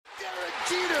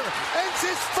ends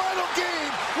his final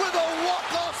game with a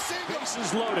walk-off single.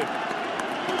 Bases loaded.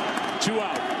 2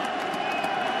 out.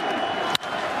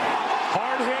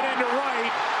 Hard hit into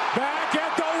right. Back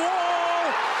at the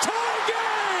wall. Tie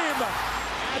game!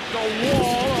 At the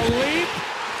wall, a leap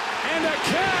and a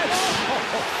catch.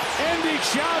 Endy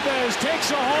Chavez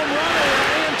takes a home run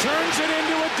away and turns it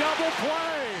into a double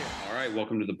play. All right,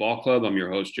 welcome to the Ball Club. I'm your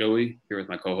host, Joey, here with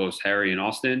my co-hosts, Harry and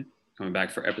Austin, coming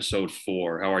back for episode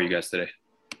 4. How are you guys today?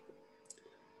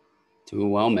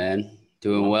 Doing well, man.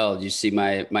 Doing well. Did you see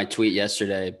my tweet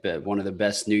yesterday? But one of the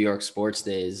best New York sports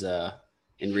days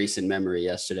in recent memory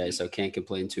yesterday, so can't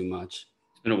complain too much.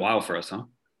 It's been a while for us, huh?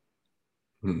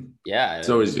 Yeah, it's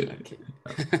always good.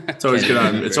 It's always good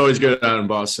on. It's always good out in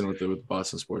Boston with the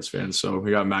Boston sports fans. So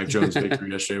we got Mac Jones'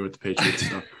 victory yesterday with the Patriots.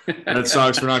 So that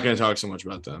sucks. We're not going to talk so much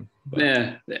about them. But,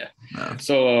 yeah. No.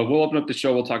 So we'll open up the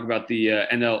show. We'll talk about the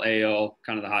NLAL,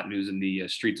 kind of the hot news in the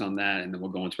streets on that, and then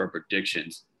we'll go into our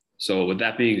predictions. So with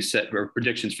that being said, our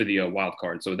predictions for the wild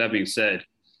card. So with that being said,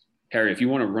 Harry, if you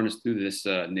want to run us through this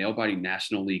nail-biting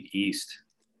National League East,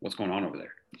 what's going on over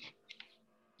there?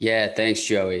 Yeah, thanks,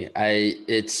 Joey.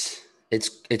 It's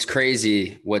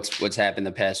crazy what's happened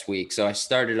the past week. So I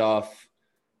started off,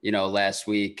 last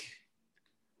week,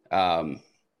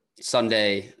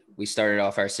 Sunday, we started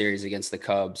off our series against the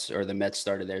Cubs, or the Mets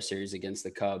started their series against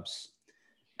the Cubs.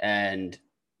 And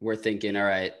we're thinking, all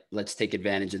right, let's take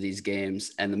advantage of these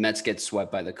games. And the Mets get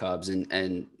swept by the Cubs.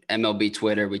 And MLB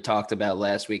Twitter, we talked about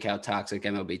last week how toxic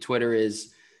MLB Twitter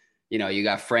is. You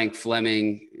got Frank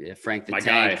Fleming, Frank the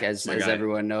Tank, as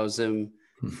everyone knows him,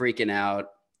 freaking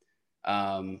out.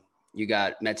 You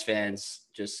got Mets fans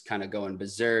just kind of going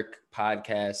berserk,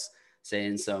 podcasts,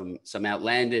 saying some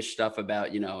outlandish stuff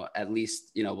about, at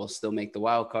least, we'll still make the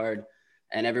wild card.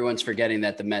 And everyone's forgetting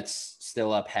that the Mets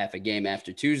still up half a game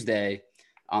after Tuesday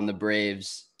on the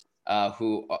Braves,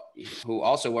 who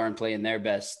also weren't playing their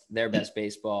best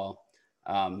baseball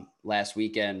last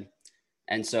weekend.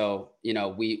 And so,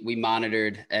 we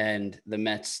monitored, and the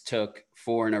Mets took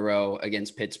 4 in a row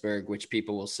against Pittsburgh, which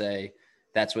people will say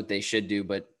that's what they should do.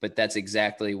 But that's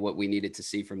exactly what we needed to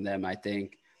see from them, I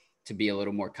think, to be a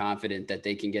little more confident that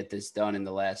they can get this done in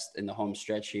the home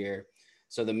stretch here.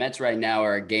 So the Mets right now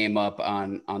are a game up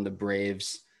on the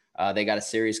Braves. They got a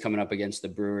series coming up against the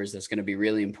Brewers that's going to be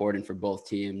really important for both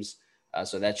teams.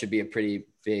 So that should be a pretty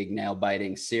big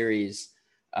nail-biting series.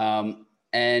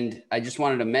 And I just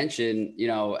wanted to mention,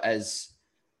 as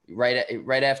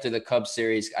right after the Cubs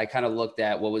series, I kind of looked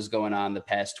at what was going on the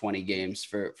past 20 games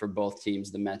for both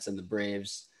teams, the Mets and the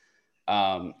Braves.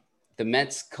 The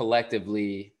Mets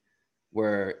collectively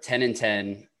were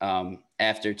 10-10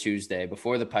 after Tuesday,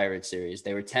 before the Pirates series.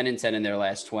 They were 10-10 in their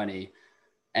last 20,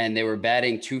 and they were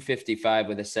batting .255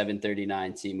 with a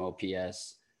 .739 team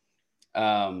OPS.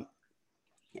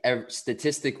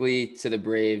 Statistically, to the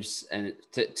Braves and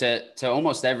to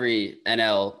almost every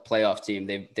NL playoff team,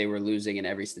 they were losing in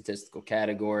every statistical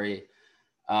category,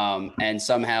 and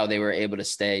somehow they were able to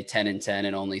stay 10-10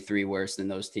 and only 3 worse than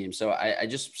those teams. So I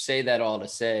just say that all to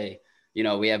say,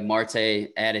 we have Marte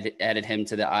added him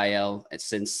to the IL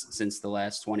since the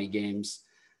last 20 games.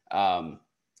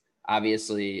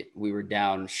 Obviously, we were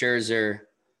down Scherzer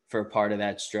for a part of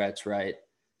that stretch, right?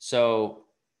 So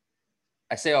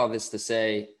I say all this to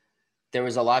say there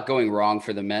was a lot going wrong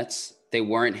for the Mets. They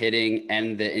weren't hitting,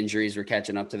 and the injuries were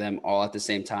catching up to them all at the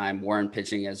same time, weren't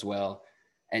pitching as well.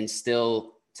 And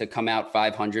still to come out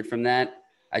 500 from that,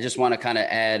 I just want to kind of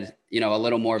add, a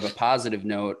little more of a positive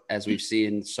note, as we've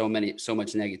seen so much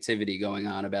negativity going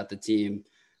on about the team.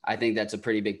 I think that's a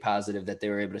pretty big positive that they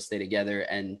were able to stay together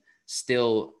and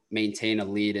still maintain a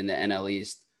lead in the NL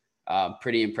East.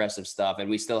 Pretty impressive stuff. And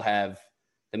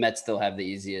the Mets still have the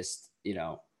easiest,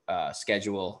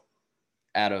 schedule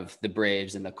out of the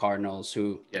Braves and the Cardinals,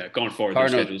 who going forward, their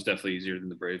schedule is definitely easier than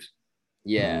the Braves.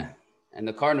 Yeah. And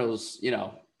the Cardinals,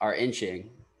 are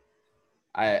inching.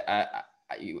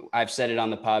 I've said it on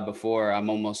the pod before. I'm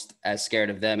almost as scared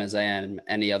of them as I am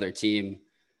any other team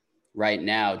right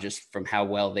now, just from how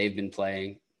well they've been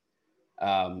playing.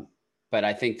 But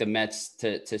I think the Mets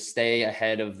to stay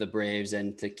ahead of the Braves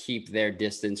and to keep their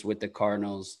distance with the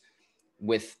Cardinals,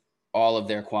 with all of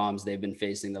their qualms they've been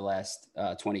facing the last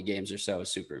 20 games or so, is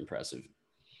super impressive.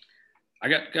 I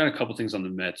got a couple things on the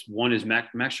Mets. One is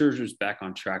Max Scherzer's back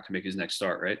on track to make his next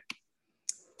start, right?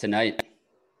 Tonight.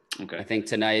 Okay. I think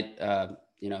tonight,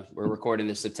 we're recording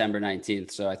this September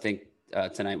 19th. So I think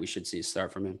tonight we should see a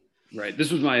start from him. Right.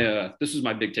 This was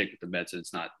my big take with the Mets. And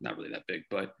it's not really that big,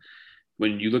 but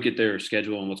when you look at their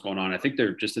schedule and what's going on, I think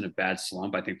they're just in a bad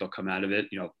slump. I think they'll come out of it.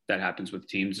 That happens with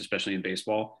teams, especially in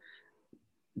baseball.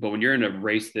 But when you're in a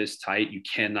race this tight, you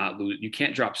cannot lose. You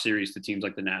can't drop series to teams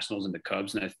like the Nationals and the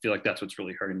Cubs. And I feel like that's what's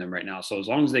really hurting them right now. So as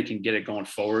long as they can get it going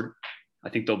forward, I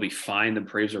think they'll be fine. The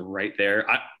Braves are right there.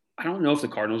 I don't know if the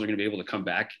Cardinals are going to be able to come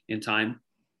back in time,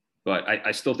 but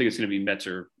I still think it's going to be Mets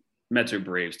or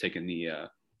Braves taking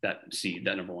that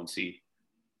number 1 seed.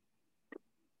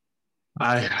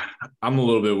 I'm a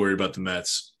little bit worried about the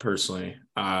Mets personally,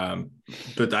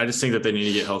 but I just think that they need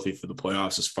to get healthy for the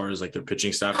playoffs as far as like their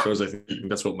pitching staff goes. I think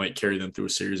that's what might carry them through a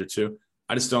series or two.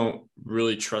 I just don't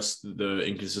really trust the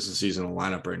inconsistencies in the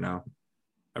lineup right now.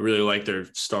 I really like their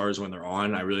stars when they're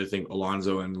on. I really think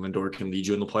Alonso and Lindor can lead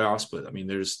you in the playoffs, but I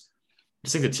mean, I just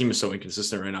think the team is so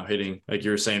inconsistent right now hitting. Like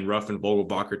you were saying, Ruff and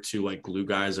Vogelbach are two like glue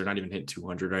guys. They're not even hitting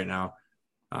 200 right now.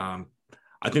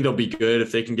 I think they'll be good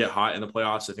if they can get hot in the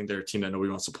playoffs. I think they're a team that nobody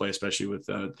wants to play, especially with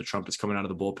the trumpets coming out of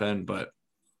the bullpen. But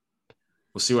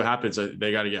we'll see what happens.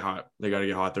 They got to get hot. They got to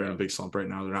get hot. They're in a big slump right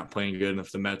now. They're not playing good. And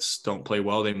if the Mets don't play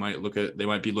well, they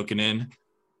might be looking in.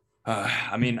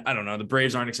 I mean, I don't know. The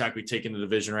Braves aren't exactly taking the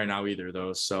division right now either,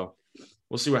 though. So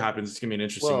we'll see what happens. It's gonna be an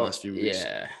interesting last few weeks.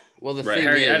 Yeah. Well, the right, thing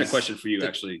Harry, is, I had a question for you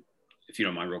actually, if you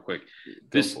don't mind, real quick.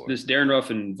 This Darren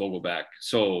Ruff and Vogelbach.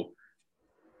 So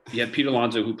you have Pete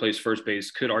Alonso, who plays first base,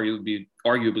 could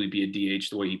arguably be a DH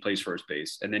the way he plays first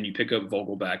base, and then you pick up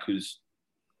Vogelbach, who's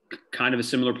kind of a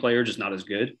similar player, just not as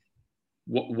good.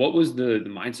 What was the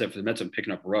mindset for the Mets of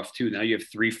picking up Ruff too? Now you have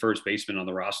 3 first basemen on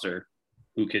the roster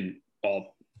who can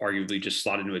all arguably just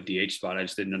slot into a DH spot. I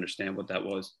just didn't understand what that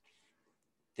was.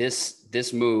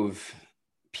 This move,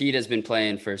 Pete has been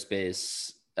playing first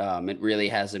base. It really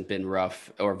hasn't been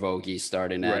Ruff or Vogie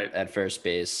starting at first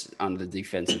base on the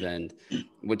defensive end.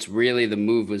 What's really the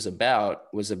move was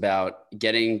about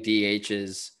getting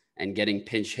DHs and getting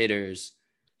pinch hitters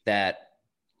that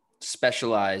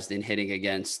specialized in hitting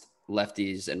against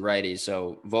lefties and righties.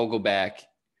 So Vogelbach,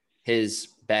 his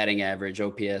batting average,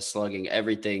 OPS, slugging,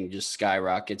 everything just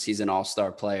skyrockets. He's an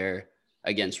all-star player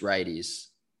against righties,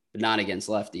 but not against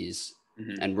lefties.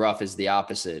 Mm-hmm. And Ruff is the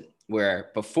opposite,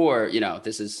 where before,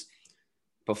 this is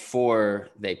before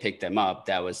they picked them up,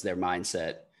 that was their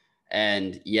mindset.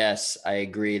 And yes, I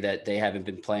agree that they haven't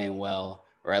been playing well,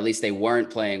 or at least they weren't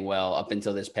playing well up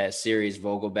until this past series.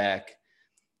 Vogelbach,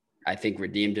 I think,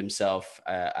 redeemed himself.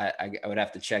 I would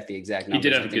have to check the exact numbers. He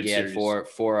did have I think he had series.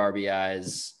 four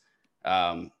RBIs,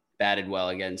 batted well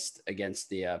against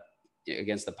the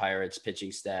Pirates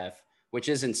pitching staff, which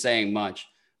isn't saying much,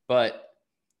 but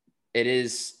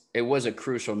it was a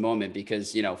crucial moment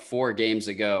because, 4 games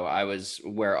ago, I was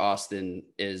where Austin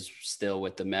is still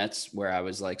with the Mets, where I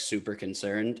was like super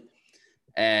concerned.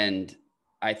 And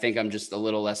I think I'm just a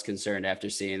little less concerned after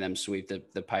seeing them sweep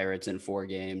the Pirates in 4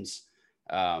 games.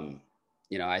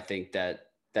 I think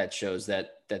that shows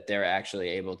that they're actually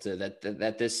able to,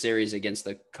 that this series against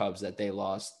the Cubs that they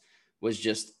lost was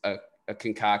just a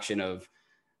concoction of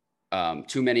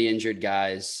too many injured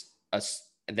guys,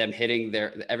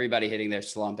 everybody hitting their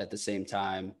slump at the same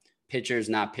time, pitchers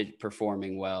not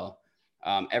performing well.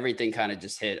 Everything kind of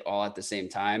just hit all at the same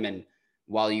time. And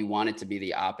while you want it to be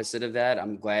the opposite of that,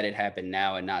 I'm glad it happened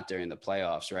now and not during the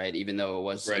playoffs, right? Even though it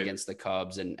was against the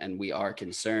Cubs, and we are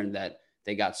concerned that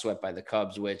they got swept by the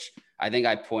Cubs, which I think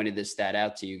I pointed this stat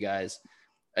out to you guys.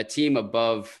 A team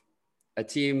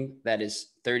that is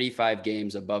 35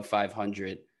 games above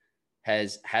 500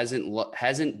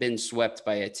 hasn't been swept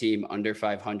by a team under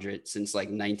 500 since like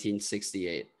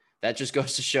 1968. That just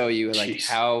goes to show you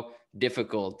how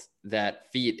difficult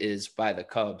that feat is by the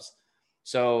Cubs.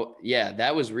 So yeah,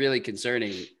 that was really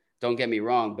concerning. Don't get me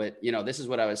wrong, but this is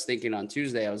what I was thinking on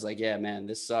Tuesday. I was like, yeah, man,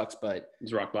 this sucks, but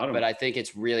it's rock bottom. But I think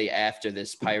it's really after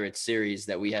this Pirates series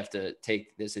that we have to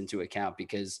take this into account,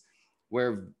 because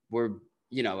we're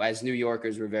as New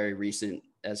Yorkers, we're very recent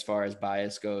as far as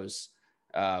bias goes.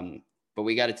 But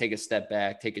we got to take a step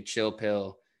back, take a chill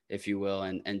pill, if you will,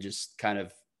 and just kind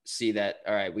of see that,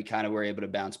 all right, we kind of were able to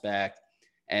bounce back,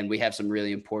 and we have some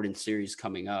really important series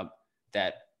coming up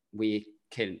that we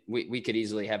could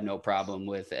easily have no problem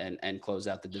with and close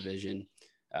out the division.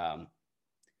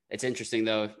 It's interesting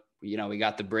though, we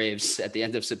got the Braves at the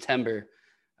end of September.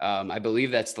 I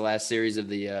believe that's the last series of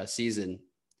the season.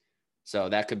 So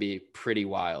that could be pretty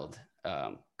wild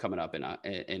coming up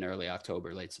in early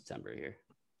October, late September here.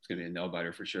 It's going to be a nail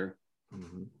biter for sure.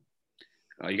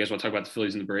 Mm-hmm. You guys want to talk about the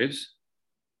Phillies and the Braves?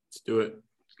 Let's do it.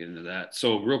 Let's get into that.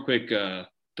 So real quick, the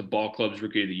Ball Club's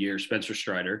Rookie of the Year, Spencer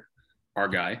Strider, our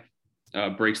guy,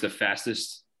 breaks the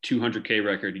fastest 200K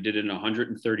record. He did it in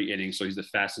 130 innings, so he's the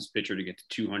fastest pitcher to get to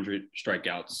 200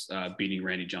 strikeouts, beating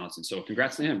Randy Johnson. So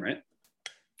congrats to him, right?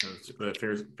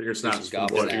 Finger snaps.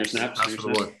 Finger snaps for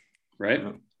the boy. Right?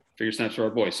 Yeah. Finger snaps for our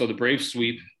boy. So the Braves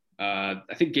sweep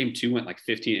I think game 2 went like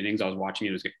 15 innings. I was watching it.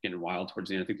 It was getting wild towards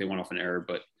the end. I think they went off an error,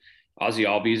 but Ozzy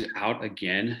Albies out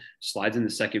again, slides into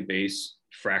second base,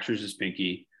 fractures his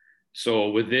pinky. So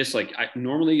with this, like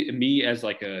normally me as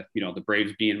like the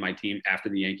Braves being my team after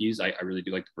the Yankees, I really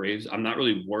do like the Braves. I'm not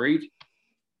really worried.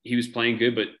 He was playing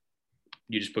good, but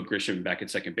you just put Grisham back at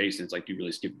second base and it's like, you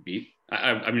really skip a beat.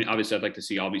 I mean, obviously I'd like to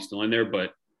see Albies still in there,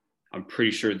 but I'm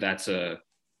pretty sure that's a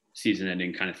season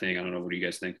ending kind of thing. I don't know. What do you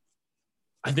guys think?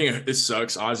 I think it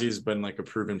sucks. Ozzy's been like a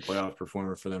proven playoff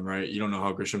performer for them, right? You don't know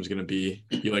how Grisham's going to be.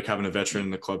 You like having a veteran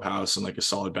in the clubhouse and like a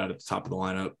solid bat at the top of the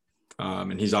lineup.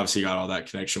 And he's obviously got all that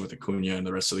connection with Acuna and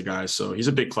the rest of the guys. So he's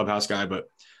a big clubhouse guy. But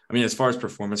I mean, as far as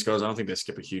performance goes, I don't think they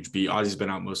skip a huge beat. Ozzy's been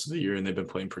out most of the year and they've been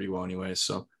playing pretty well anyway.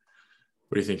 So what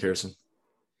do you think, Harrison?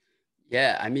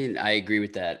 Yeah, I mean, I agree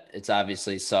with that. It's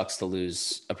obviously sucks to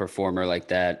lose a performer like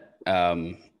that,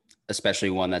 especially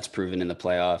one that's proven in the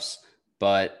playoffs.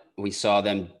 But we saw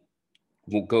them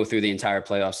go through the entire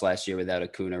playoffs last year without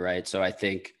Acuna, right? So I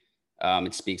think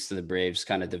it speaks to the Braves'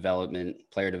 kind of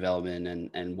player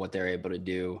development, and what they're able to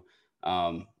do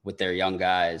with their young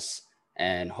guys.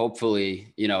 And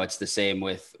hopefully, it's the same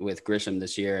with Grisham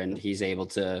this year, and he's able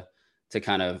to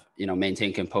kind of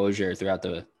maintain composure throughout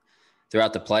the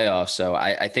playoffs. So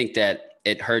I think that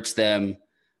it hurts them,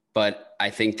 but I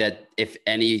think that if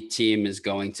any team is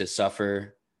going to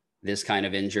suffer this kind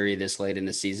of injury this late in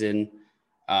the season,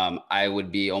 I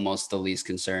would be almost the least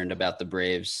concerned about the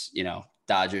Braves,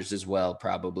 Dodgers as well,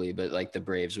 probably, but like the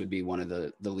Braves would be one of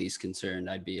the least concerned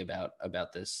I'd be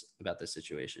about this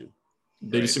situation.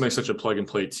 They just seem like such a plug and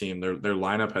play team. Their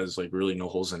lineup has like really no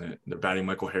holes in it. They're batting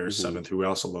Michael Harris seventh, who we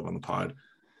also love on the pod.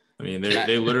 I mean,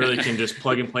 they literally can just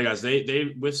plug and play guys.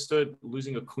 They withstood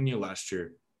losing Acuna last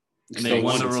year, and they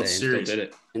won the World Series.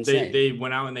 They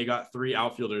went out and they got 3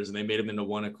 outfielders and they made them into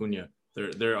 1 Acuna.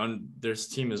 Their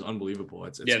team is unbelievable.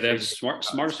 It's they have the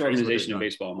smartest organization in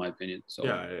baseball, in my opinion. So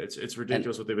yeah, it's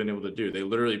ridiculous what they've been able to do. They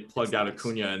literally plugged out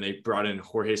Acuna and they brought in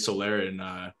Jorge Soler and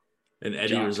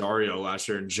Eddie Rosario last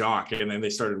year and Jock, and then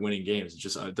they started winning games. It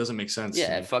just it doesn't make sense.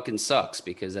 Yeah, it fucking sucks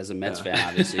because as a Mets fan,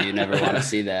 obviously you never want to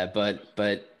see that. But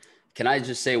can I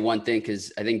just say one thing?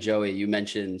 Because I think, Joey, you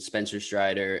mentioned Spencer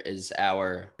Strider is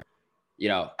our,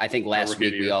 I think last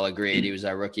week we all agreed he was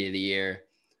our rookie of the year.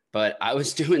 But I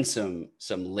was doing some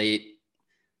late,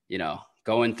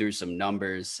 going through some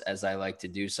numbers as I like to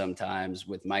do sometimes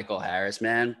with Michael Harris,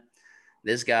 man.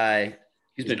 This guy,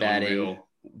 he's been batting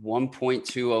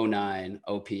 1.209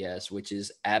 OPS, which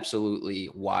is absolutely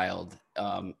wild.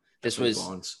 This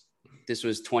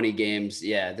was 20 games.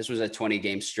 Yeah, this was a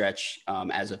 20-game stretch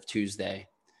as of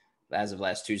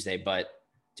last Tuesday. But,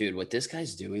 dude, what this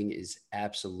guy's doing is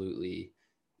absolutely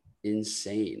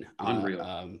insane.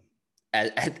 Unreal.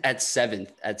 At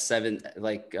seventh,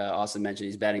 like Austin mentioned,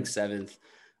 he's batting 7th.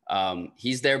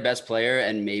 He's their best player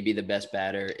and maybe the best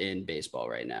batter in baseball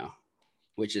right now,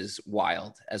 which is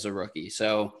wild as a rookie.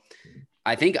 So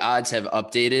I think odds have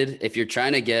updated. If you're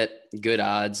trying to get good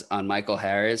odds on Michael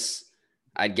Harris,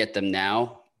 I'd get them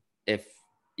now. If,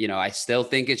 I still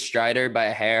think it's Strider by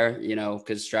a hair,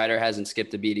 because Strider hasn't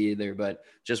skipped a beat either, but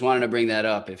just wanted to bring that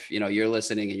up. If, you're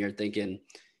listening and you're thinking,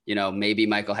 maybe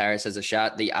Michael Harris has a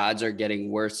shot, the odds are getting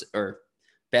worse or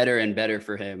better and better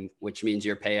for him, which means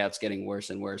your payout's getting worse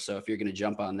and worse. So if you're going to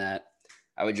jump on that,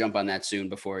 I would jump on that soon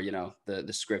before,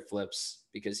 the script flips,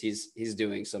 because he's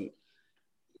doing some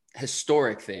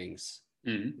historic things.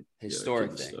 Mm-hmm.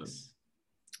 Historic things.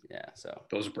 Yeah. So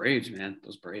those Braves, man,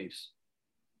 those Braves.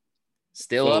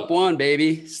 Still up 1,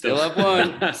 baby. Still up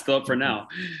 1. Still up for now.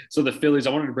 So the Phillies, I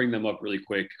wanted to bring them up really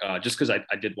quick, just because I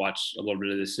did watch a little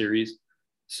bit of this series.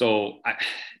 So,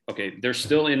 they're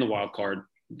still in the wild card.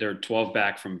 They're 12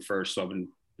 back from first, so I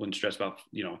wouldn't stress about,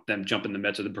 them jumping the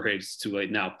Mets or the Braves. It's too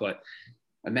late now. But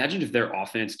imagine if their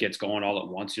offense gets going all at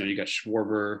once. You got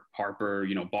Schwarber, Harper,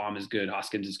 Baum is good,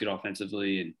 Hoskins is good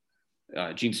offensively,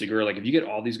 and Gene Segura. Like, if you get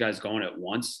all these guys going at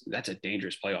once, that's a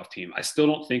dangerous playoff team. I still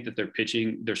don't think that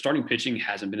their starting pitching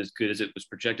hasn't been as good as it was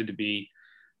projected to be,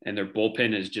 and their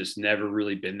bullpen has just never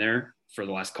really been there for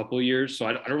the last couple of years. So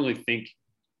I don't really think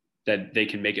that they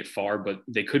can make it far, but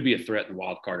they could be a threat in the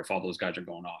wild card if all those guys are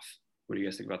going off. What do you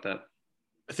guys think about that?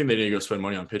 I think they need to go spend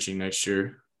money on pitching next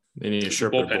year. They need to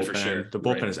sharpen their bullpen. For sure. The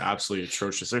bullpen is absolutely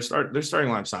atrocious. Their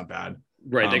starting lineup's not bad.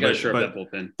 Right, they got to shore up that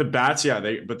bullpen. The bats,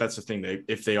 but that's the thing.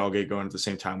 If they all get going at the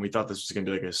same time, we thought this was going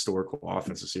to be like a historical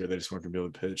offense this year. They just weren't going to be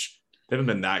able to pitch. They haven't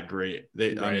been that great. I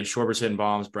mean, Schwarber's hitting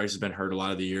bombs. Bryce has been hurt a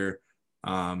lot of the year.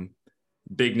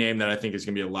 Big name that I think is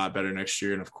going to be a lot better next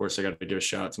year. And of course, I got to give a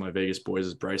shout out to my Vegas boys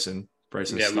is Bryson.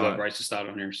 Bryson Yeah, Stott. we love Bryson Stott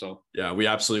on here. So yeah, we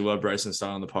absolutely love Bryson Stott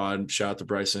on the pod. Shout out to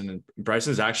Bryson. And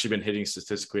Bryson's actually been hitting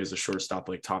statistically as a shortstop,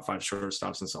 like top 5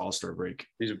 shortstop since the All-Star break.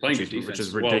 he's been playing good defense, which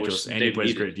is ridiculous. And he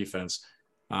plays great defense.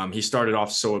 He started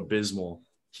off so abysmal.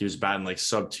 He was batting like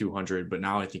sub 200, but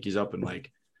now I think he's up in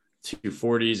like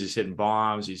 240s. He's hitting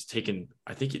bombs. He's taken,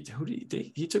 I think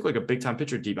he took like a big time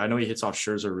pitcher deep. I know he hits off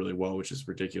Scherzer really well, which is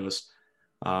ridiculous.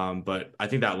 But I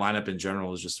think that lineup in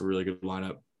general is just a really good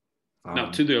lineup.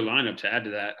 Now, to their lineup, to add to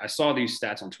that, I saw these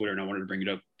stats on Twitter and I wanted to bring it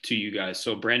up to you guys.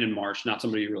 So Brandon Marsh, not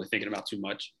somebody you're really thinking about too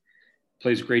much,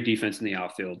 plays great defense in the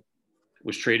outfield,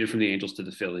 was traded from the Angels to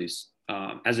the Phillies.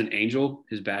 As an Angel,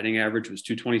 his batting average was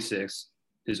 226.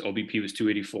 His OBP was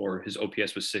 284. His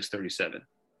OPS was 637.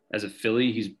 As a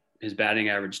Philly, his batting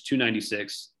average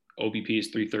 296. OBP is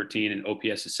 313 and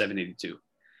OPS is 782.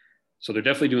 So they're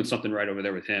definitely doing something right over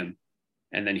there with him.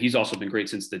 And then he's also been great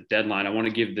since the deadline. I want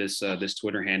to give this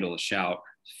Twitter handle a shout.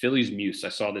 Phillies Muse, I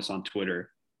saw this on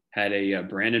Twitter, had a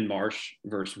Brandon Marsh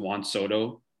versus Juan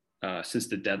Soto since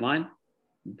the deadline.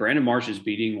 Brandon Marsh is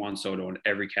beating Juan Soto in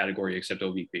every category except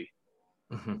OBP.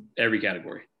 Mm-hmm. Every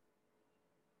category.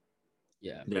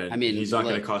 Yeah. I mean, he's not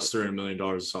going to cost $300 million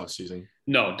this offseason.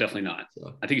 No, definitely not.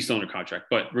 So. I think he's still under contract.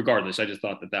 But regardless, I just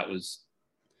thought that was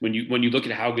when you look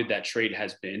at how good that trade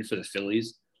has been for the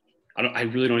Phillies. I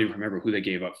really don't even remember who they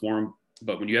gave up for him.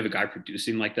 But when you have a guy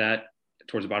producing like that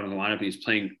towards the bottom of the lineup and he's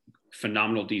playing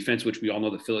phenomenal defense, which we all know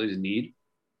the Phillies need,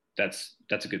 that's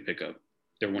a good pickup.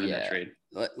 They're winning that trade.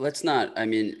 Let's not. I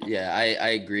mean, yeah,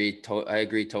 I agree. I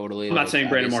agree totally. I'm not saying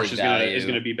Brandon Marsh is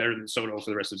going to be better than Soto for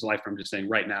the rest of his life. I'm just saying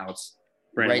right now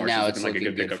Brandon Marsh is looking like a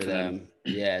good pickup for them.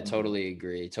 Yeah, totally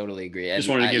agree. And just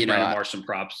wanted to give Brandon Marsh some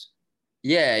props.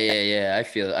 Yeah. I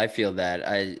feel that.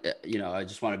 I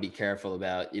just want to be careful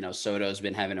about, Soto's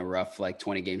been having a rough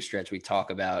 20 game stretch. We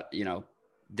talk about,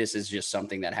 this is just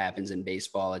something that happens in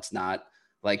baseball. It's not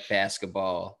like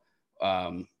basketball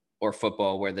or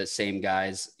football where the same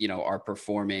guys, are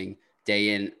performing day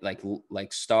in,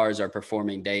 like stars are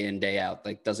performing day in, day out.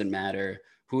 Like, doesn't matter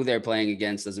who they're playing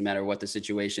against, doesn't matter what the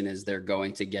situation is, they're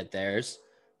going to get theirs.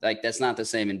 Like, that's not the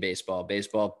same in baseball.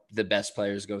 Baseball, the best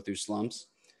players go through slumps.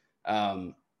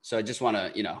 So I just want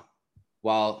to,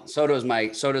 while Soto's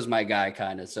my guy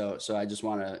kind of, so I just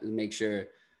want to make sure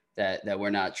that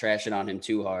we're not trashing on him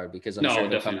too hard, because I'm sure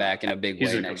he'll come back in a big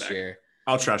way next year.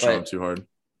 I'll trash on him too hard.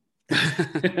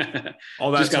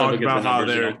 All that talk about how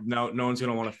no one's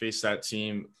going to want to face that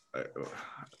team.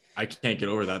 I can't get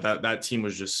over that. That team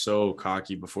was just so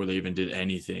cocky before they even did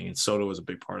anything. And Soto was a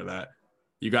big part of that.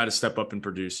 You got to step up and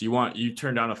produce. You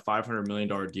turned down a $500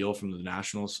 million deal from the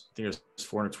Nationals. I think it was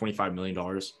 $425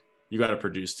 million. You got to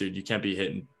produce, dude. You can't be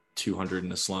hitting 200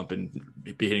 in a slump and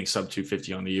be hitting sub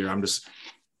 250 on the year.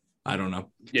 I don't know.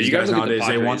 Yeah, these guys nowadays,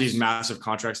 they want these massive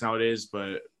contracts nowadays,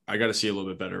 but I got to see a little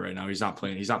bit better right now. He's not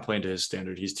playing to his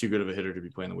standard. He's too good of a hitter to be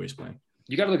playing the way he's playing.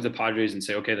 You got to look at the Padres and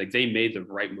say, okay, like they made the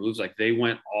right moves. Like they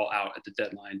went all out at the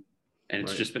deadline. And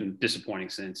it's just been disappointing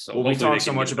since. So we talk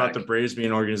so much about the Braves being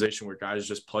an organization where guys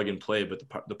just plug and play, but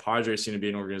the Padres seem to be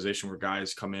an organization where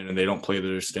guys come in and they don't play to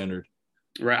their standard.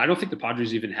 Right. I don't think the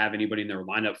Padres even have anybody in their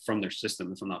lineup from their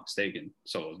system, if I'm not mistaken.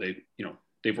 So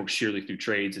they've worked sheerly through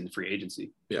trades and free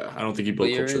agency. Yeah, I don't think you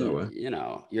build culture that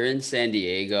way. You're in San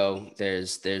Diego.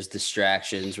 There's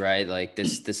distractions, right? Like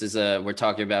this is we're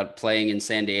talking about playing in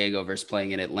San Diego versus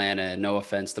playing in Atlanta. No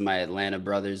offense to my Atlanta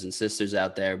brothers and sisters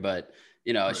out there, but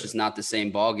it's just not the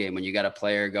same ball game when you got a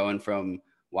player going from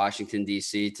Washington,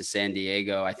 D.C. to San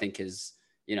Diego. I think his,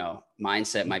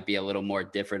 mindset might be a little more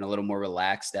different, a little more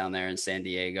relaxed down there in San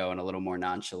Diego and a little more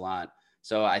nonchalant.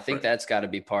 So I think that's got to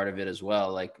be part of it as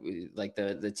well. Like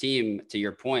the team, to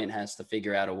your point, has to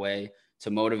figure out a way to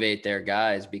motivate their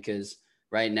guys, because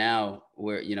right now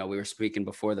we were speaking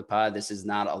before the pod, this is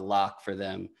not a lock for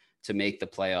them to make the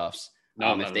playoffs.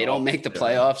 If they don't make the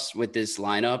playoffs with this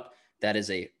lineup, that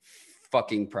is a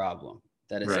fucking problem.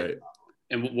 That is right.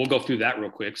 And we'll go through that real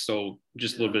quick. So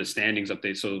just a little bit of standings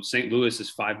update. So St. Louis is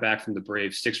 5 back from the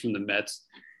Braves, 6 from the Mets.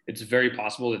 It's very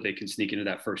possible that they can sneak into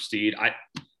that first seed.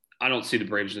 I don't see the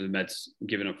Braves or the Mets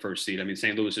giving up first seed. I mean,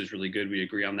 St. Louis is really good. We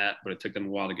agree on that, but it took them a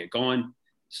while to get going.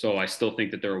 So I still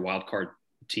think that they're a wild card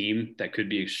team that could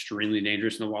be extremely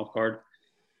dangerous in the wild card.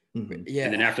 Mm-hmm. Yeah.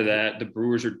 And then after that, the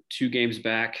Brewers are 2 games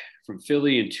back from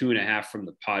Philly and 2.5 from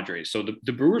the Padres. So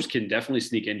the Brewers can definitely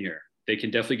sneak in here. They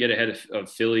can definitely get ahead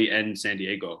of Philly and San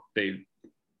Diego. I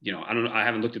don't know. I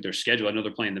haven't looked at their schedule. I know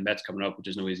they're playing the Mets coming up, which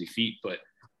is no easy feat, but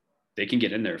they can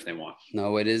get in there if they want.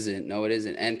 No, it isn't.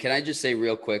 And can I just say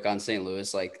real quick on St.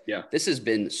 Louis, this has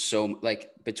been so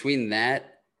between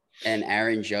that and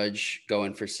Aaron Judge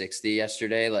going for 60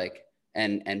 yesterday,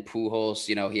 and Pujols,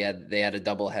 you know, they had a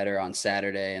doubleheader on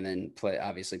Saturday and then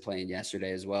obviously playing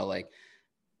yesterday as well. Like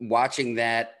watching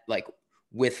that, like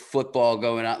with football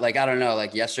going on, like, I don't know,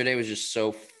 like yesterday was just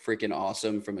so freaking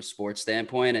awesome from a sports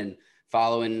standpoint, and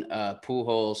following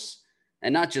Pujols,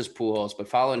 and not just Pujols, but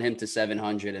following him to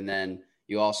 700. And then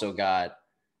you also got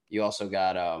you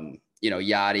know,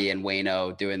 Yachty and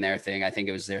Waino doing their thing. I think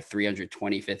it was their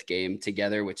 325th game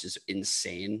together, which is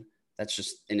insane. That's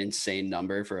just an insane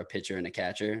number for a pitcher and a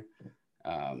catcher.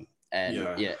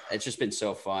 Yeah, it's just been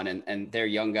so fun. And they're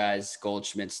young guys.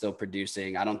 Goldschmidt's still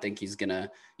producing. I don't think he's gonna,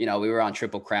 you know, we were on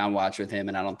Triple Crown watch with him,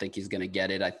 and I don't think he's gonna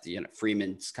get it. You know,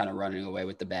 Freeman's kind of running away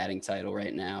with the batting title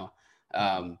right now.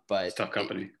 But it's tough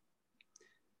company.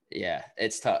 Yeah,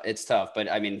 it's tough. It's tough.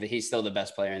 But I mean, he's still the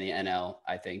best player in the NL,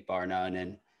 I think, bar none.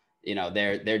 And you know,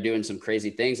 they're doing some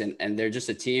crazy things, and they're just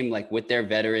a team like with their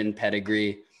veteran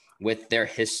pedigree, with their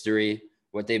history,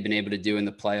 what they've been able to do in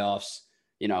the playoffs,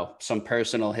 you know, some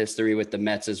personal history with the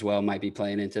Mets as well might be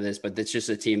playing into this, but it's just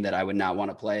a team that I would not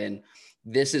want to play. And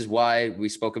this is why we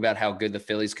spoke about how good the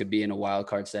Phillies could be in a wild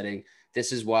card setting.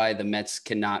 This is why the Mets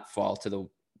cannot fall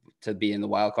to be in the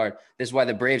wild card. This is why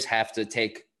the Braves have to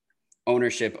take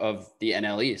ownership of the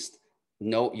NL East.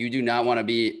 No, you do not want to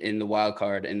be in the wild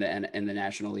card in the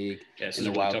National League. Yes, in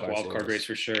the wild card race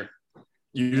for sure.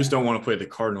 You just don't want to play the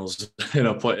Cardinals in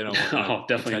a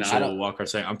definitely not wild card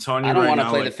setting. I'm telling you, I don't want to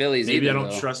play the Phillies. Maybe either, I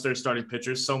don't though. trust their starting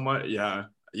pitchers so much. Yeah.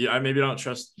 I maybe don't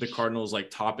trust the Cardinals like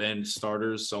top end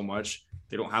starters so much.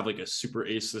 They don't have like a super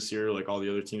ace this year like all the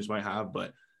other teams might have,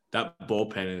 but that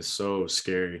bullpen is so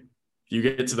scary. You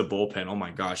get to the bullpen, oh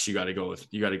my gosh, you got to go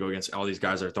against all these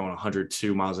guys that are throwing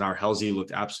 102 miles an hour. Halsey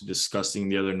looked absolutely disgusting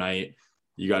the other night.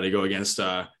 You got to go against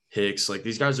Hicks. Like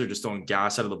these guys are just throwing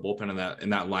gas out of the bullpen,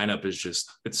 and that lineup is just,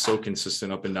 it's so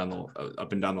consistent up and down the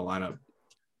lineup,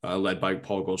 led by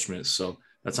Paul Goldschmidt. So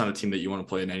that's not a team that you want to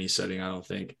play in any setting, I don't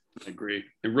think. I agree.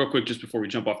 And real quick, just before we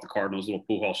jump off the Cardinals, little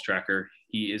Pujols tracker,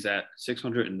 he is at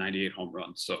 698 home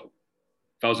runs. So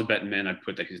if I was a betting man, I'd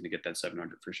put that he's going to get that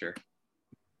 700 for sure.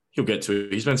 He'll get to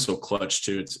it. He's been so clutch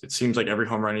too. It seems like every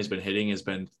home run he's been hitting has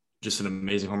been just an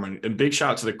amazing home run. And big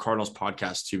shout out to the Cardinals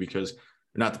podcast too, because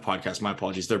not the podcast, my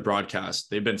apologies, their broadcast.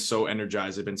 They've been so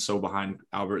energized. They've been so behind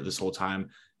Albert this whole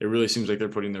time. It really seems like they're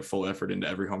putting their full effort into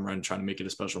every home run, trying to make it a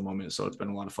special moment. So it's been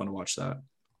a lot of fun to watch that.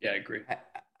 Yeah, I agree. I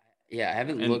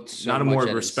haven't looked so not a much more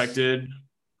at respected.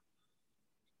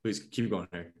 Please keep going,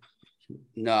 Harry.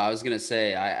 No, I was going to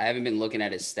say, I haven't been looking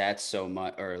at his stats so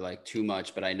much or like too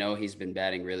much, but I know he's been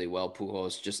batting really well,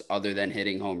 Pujols, just other than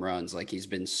hitting home runs. Like he's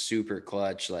been super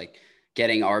clutch, like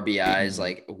getting RBIs,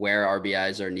 like where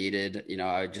RBIs are needed. You know,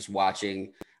 I was just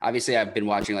watching, obviously I've been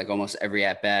watching like almost every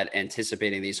at bat,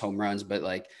 anticipating these home runs, but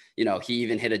like, you know, he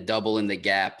even hit a double in the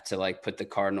gap to like put the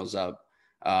Cardinals up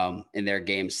in their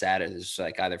game Saturday. It was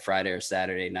like either Friday or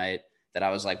Saturday night. That I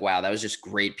was like, wow, that was just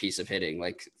great piece of hitting,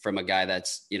 like from a guy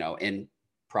that's, you know, in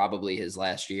probably his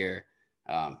last year.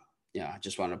 You know, I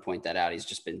just wanted to point that out. He's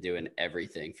just been doing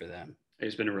everything for them.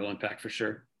 He's been a real impact for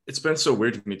sure. It's been so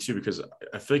weird to me too, because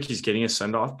I feel like he's getting a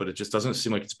send off, but it just doesn't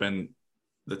seem like it's been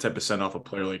the type of send off a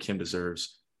player like him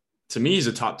deserves. To me, he's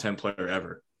a top 10 player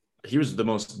ever. He was the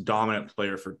most dominant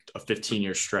player for a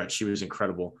 15-year stretch. He was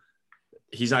incredible.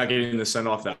 He's not getting the send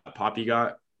off that Poppy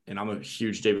got. And I'm a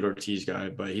huge David Ortiz guy,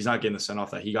 but he's not getting the send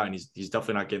off that he got, and he's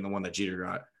definitely not getting the one that Jeter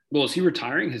got. Well, is he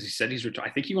retiring? Has he said he's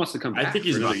retiring? I think he wants to come back. I think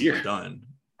he's another year. Done.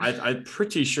 I'm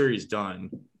pretty sure he's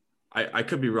done. I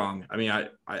could be wrong. I mean,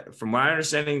 I from my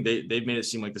understanding, they've made it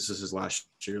seem like this is his last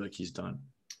year, like he's done.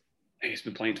 He's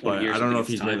been playing 20 years. I don't know if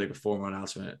he's made like a formal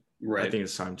announcement. Right. I think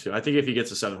it's time to. I think if he gets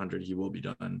to 700, he will be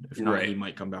done. If not, he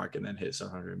might come back and then hit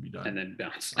 700 and be done. And then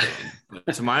bounce.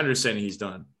 To my understanding, he's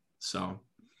done. So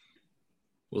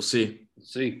we'll see.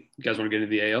 You guys want to get into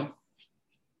the AL?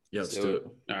 Yeah, let's do it.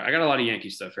 All right, I got a lot of Yankee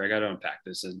stuff here. I got to unpack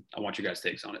this, and I want you guys'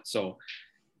 takes on it. So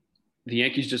the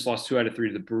Yankees just lost 2 out of 3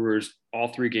 to the Brewers. All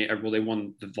 3 games, well, they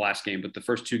won the last game, but the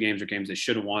first 2 games are games they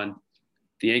should have won.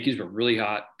 The Yankees were really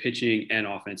hot, pitching and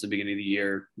offense at the beginning of the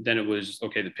year. Then it was,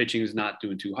 okay, the pitching is not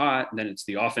doing too hot. Then it's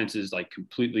the offense is like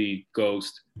completely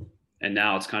ghost. And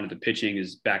now it's kind of the pitching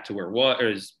is back to where it was, or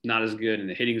is not as good, and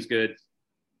the hitting is good.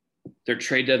 Their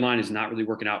trade deadline is not really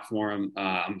working out for them.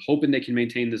 I'm hoping they can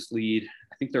maintain this lead.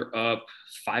 I think they're up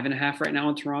 5.5 right now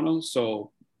in Toronto.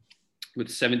 So with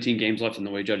 17 games left and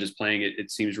the way Judge is playing,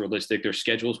 it seems realistic. Their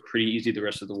schedule is pretty easy the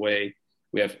rest of the way.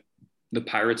 We have the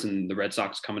Pirates and the Red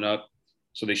Sox coming up.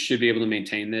 So they should be able to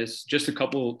maintain this. Just a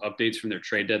couple updates from their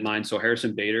trade deadline. So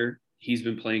Harrison Bader, he's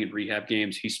been playing in rehab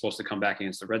games. He's supposed to come back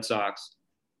against the Red Sox.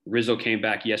 Rizzo came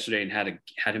back yesterday and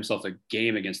had himself a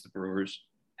game against the Brewers.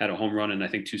 Had a home run and I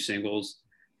think 2 singles.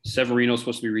 Severino's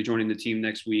supposed to be rejoining the team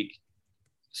next week.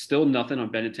 Still nothing on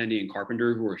Benintendi and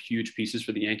Carpenter, who are huge pieces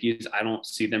for the Yankees. I don't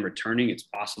see them returning. It's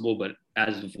possible, but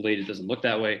as of late, it doesn't look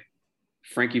that way.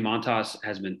 Frankie Montas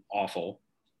has been awful,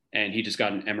 and he just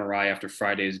got an MRI after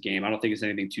Friday's game. I don't think it's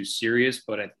anything too serious,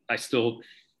 but I still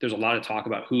 – there's a lot of talk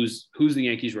about who's the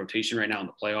Yankees' rotation right now in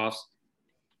the playoffs.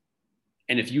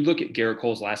 And if you look at Garrett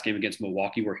Cole's last game against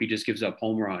Milwaukee, where he just gives up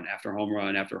home run after home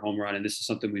run after home run, and this is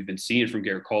something we've been seeing from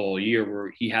Garrett Cole all year,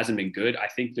 where he hasn't been good. I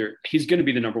think he's going to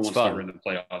be the number one starter in the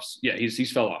playoffs. Yeah,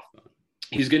 he's fell off.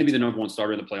 He's going to be the number one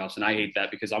starter in the playoffs, and I hate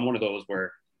that because I'm one of those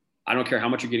where I don't care how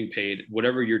much you're getting paid.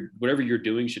 Whatever you're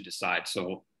doing should decide.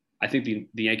 So I think the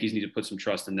Yankees need to put some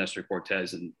trust in Nestor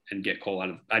Cortez and get Cole out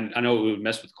of. I know it would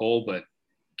mess with Cole, but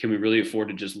can we really afford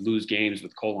to just lose games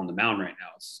with Cole on the mound right now?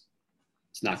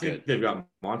 It's not good. They've got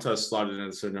Montas slotted in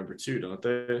as their number 2, don't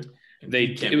they?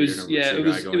 It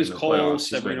was Cole,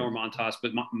 Severino, or Montas,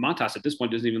 but Montas at this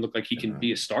point doesn't even look like he can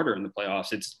be a starter in the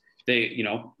playoffs. He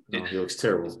looks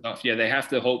terrible. Yeah, they have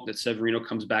to hope that Severino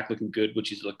comes back looking good, which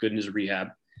he's looked good in his rehab,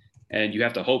 and you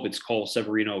have to hope it's Cole,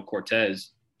 Severino,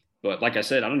 Cortez. But like I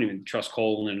said, I don't even trust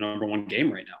Cole in a number 1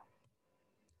 game right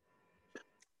now.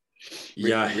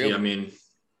 Yeah, I mean.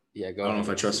 Yeah, I don't know if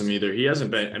I trust him either. He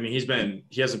hasn't been. I mean,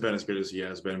 he hasn't been as good as he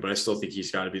has been, but I still think he's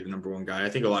got to be the number 1 guy. I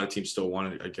think a lot of teams still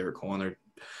wanted a Garrett Cole in there,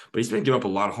 but he's been giving up a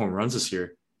lot of home runs this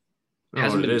year. I don't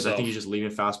know what it is. I think he's just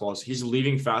leaving fastballs. He's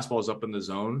leaving fastballs up in the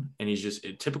zone, and he's just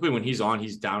typically when he's on,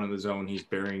 he's down in the zone. He's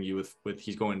burying you with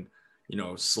he's going,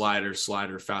 slider,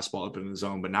 fastball up in the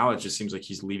zone. But now it just seems like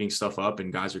he's leaving stuff up,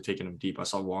 and guys are taking him deep. I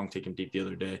saw Wong take him deep the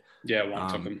other day. Yeah,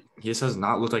 Wong took him. He just has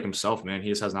not looked like himself, man. He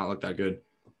just has not looked that good.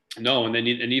 No, and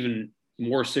even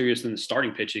more serious than the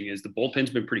starting pitching is the bullpen's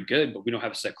been pretty good, but we don't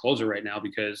have a set closer right now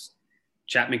because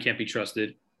Chapman can't be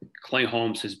trusted. Clay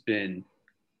Holmes has been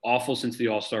awful since the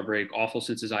All-Star break, awful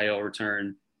since his IL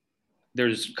return.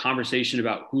 There's conversation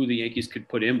about who the Yankees could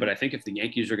put in, but I think if the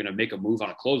Yankees are going to make a move on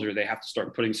a closer, they have to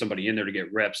start putting somebody in there to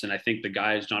get reps. And I think the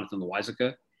guy is Jonathan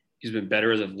Loáisiga. He's been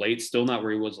better as of late, still not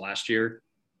where he was last year.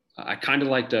 I kind of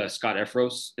liked Scott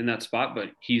Efros in that spot,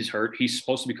 but he's hurt. He's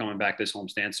supposed to be coming back this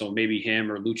homestand, so maybe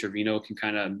him or Lou Trevino can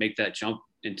kind of make that jump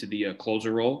into the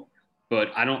closer role. But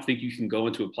I don't think you can go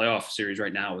into a playoff series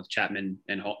right now with Chapman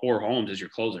or Holmes as your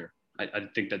closer. I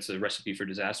think that's a recipe for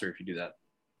disaster if you do that.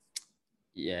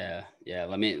 Yeah.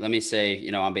 Let me say,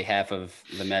 on behalf of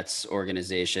the Mets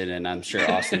organization, and I'm sure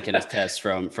Austin can attest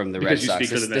from the Red Sox.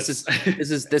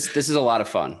 This is a lot of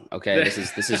fun. Okay,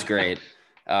 this is great.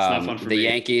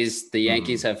 The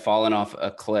Yankees have fallen off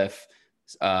a cliff,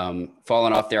 fallen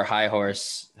off their high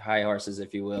horses,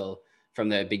 if you will, from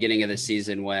the beginning of the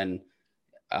season when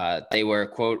they were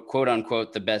quote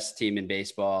unquote the best team in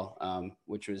baseball,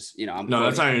 which was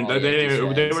that's not even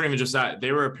they weren't even just that.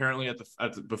 They were apparently at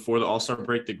the before the All-Star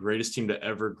break the greatest team to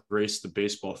ever grace the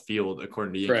baseball field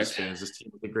according to Yankees fans. This team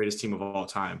was the greatest team of all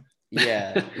time.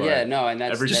 Yeah, and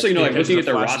that's just so you know, like looking at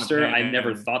their roster, I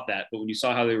never thought that, but when you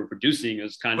saw how they were producing, it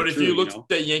was kind of. But if you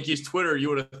looked at Yankees Twitter, you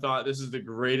would have thought this is the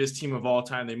greatest team of all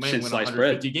time. They might win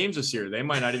 150 games this year. They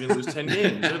might not even lose 10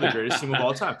 games. They're the greatest team of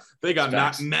all time. They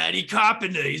got Matty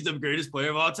Carpenter. He's the greatest player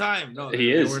of all time. No,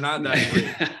 he is. We're not that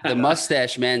great. The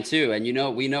mustache man too, and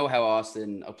we know how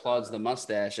Austin applauds the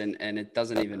mustache, and it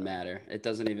doesn't even matter. It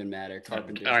doesn't even matter.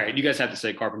 Carpenter. All right, you guys have to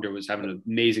say Carpenter was having an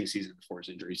amazing season before his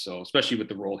injury. So especially with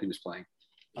the role he was playing.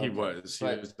 He was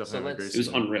definitely great. It was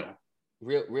unreal.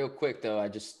 Real quick though, I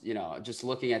just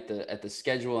looking at the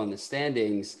schedule and the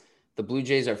standings, the Blue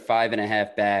Jays are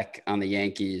 5.5 back on the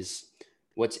Yankees.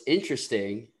 What's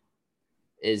interesting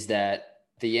is that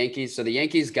the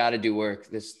Yankees got to do work.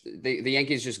 The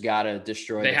Yankees just got to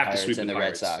destroy the Pirates and the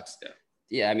Red Sox.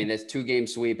 Yeah, I mean, there's 2-game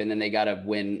sweep, and then they got to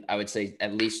win, I would say,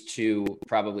 at least 2,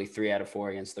 probably 3 out of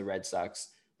 4 against the Red Sox.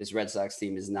 This Red Sox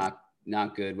team is not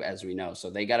good, as we know. So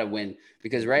they got to win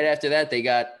because right after that, they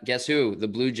got, guess who? The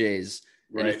Blue Jays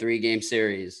in a 3-game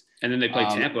series. And then they play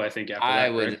Tampa, I think, after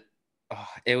that.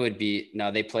 It would be,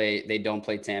 no, they don't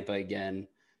play Tampa again.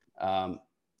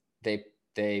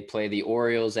 They play the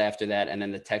Orioles after that, and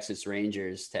then the Texas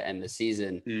Rangers to end the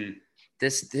season.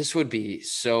 This would be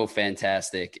so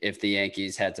fantastic if the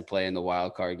Yankees had to play in the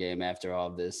wild card game after all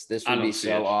of this. This would be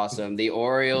so awesome. The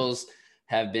Orioles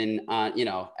have been on,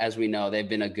 as we know, they've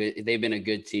been a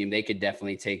good team. They could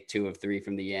definitely take 2 of 3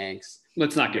 from the Yanks.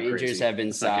 Let's not get Rangers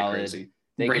crazy.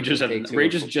 Rangers have been solid.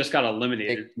 Rangers just got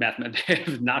eliminated. They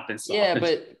have not been solid. Yeah,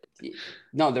 but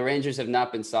no, the Rangers have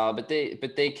not been solid, but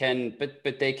they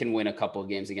can win a couple of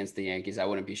games against the Yankees. I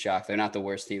wouldn't be shocked. They're not the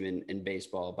worst team in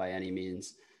baseball by any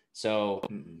means. So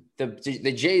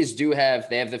the Jays they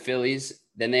have the Phillies,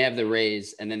 then they have the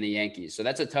Rays, and then the Yankees. So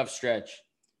that's a tough stretch.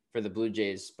 for the Blue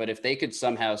Jays. But if they could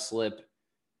somehow slip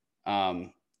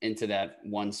into that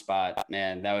one spot,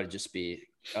 man, that would just be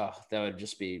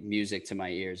music to my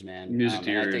ears, man. Music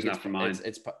to your ears, not for mine.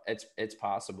 It's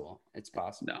possible. It's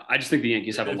possible. No, I just think the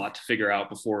Yankees have a lot to figure out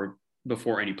before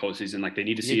any postseason. Like, they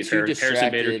need to see if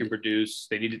Harrison Bader can produce.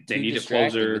 They need a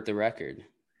closer with the record.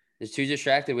 They're too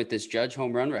distracted with this Judge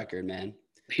home run record, man.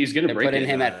 He's gonna break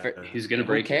it. He's gonna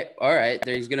break it. All right,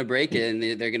 he's gonna break it,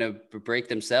 and they're gonna break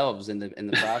themselves in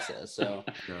the process. So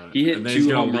he hit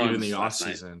 2 home runs in the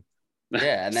offseason.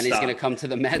 Yeah, and then he's gonna come to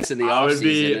the Mets in the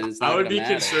offseason. I would be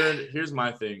concerned. Here's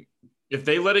my thing: if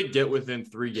they let it get within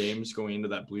 3 games going into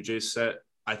that Blue Jays set,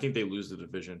 I think they lose the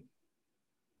division.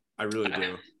 I really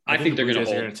do. I think they're going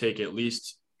to take at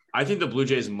least. I think the Blue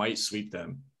Jays might sweep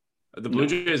them. The Blue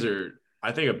Jays are,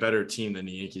 I think, a better team than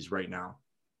the Yankees right now.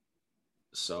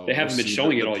 So they haven't been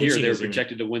showing it all year. They're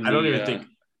projected to win. I don't even think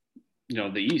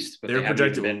the East. But they're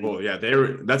projected. Well, yeah,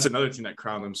 that's another team that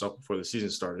crowned themselves before the season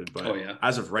started. But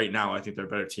as of right now, I think they're a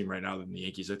better team right now than the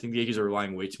Yankees. I think the Yankees are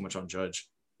relying way too much on Judge.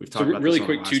 We've talked about really this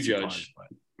quick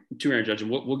to Aaron Judge,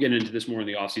 and we'll get into this more in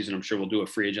the offseason. I'm sure we'll do a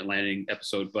free agent landing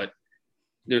episode, but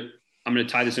I'm going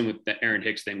to tie this in with the Aaron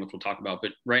Hicks thing, which we'll talk about.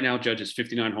 But right now, Judge has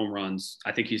 59 home runs.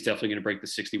 I think he's definitely going to break the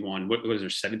 61. What is there,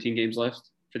 17 games left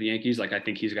for the Yankees? Like, I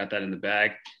think he's got that in the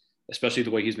bag, especially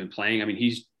the way he's been playing. I mean,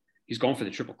 he's going for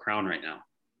the Triple Crown right now.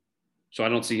 So I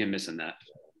don't see him missing that.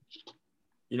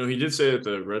 He did say that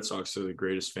the Red Sox are the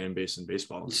greatest fan base in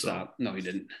baseball. Stop. No, he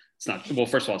didn't. It's not. Well,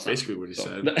 first of all, it's basically not what he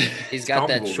said. He's got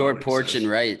that short porch and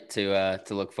right to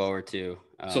look forward to.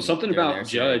 So something about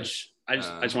Judge – I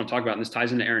just want to talk about, and this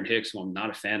ties into Aaron Hicks, who I'm not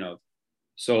a fan of.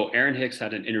 So Aaron Hicks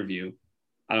had an interview.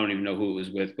 I don't even know who it was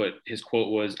with, but his quote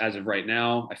was, "As of right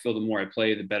now, I feel the more I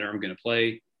play, the better I'm going to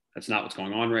play. That's not what's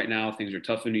going on right now. Things are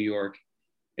tough in New York.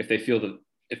 If they feel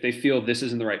this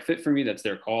isn't the right fit for me, that's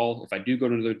their call. If I do go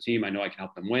to another team, I know I can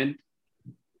help them win."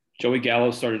 Joey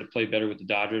Gallo started to play better with the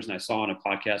Dodgers, and I saw on a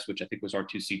podcast, which I think was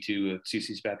R2C2,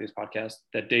 CC Spathio's podcast,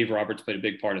 that Dave Roberts played a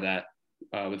big part of that,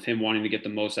 with him wanting to get the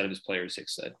most out of his players,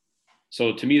 Hicks said.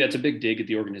 So to me, that's a big dig at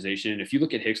the organization. And if you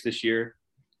look at Hicks this year,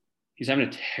 he's having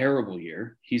a terrible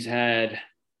year. He's had,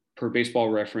 per Baseball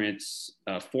Reference,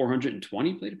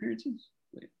 420 plate appearances,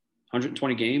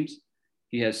 120 games.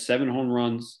 He has 7 home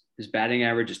runs. His batting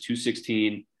average is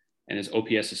 .216, and his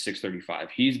OPS is .635.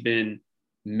 He's been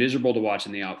miserable to watch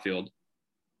in the outfield,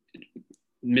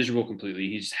 miserable completely.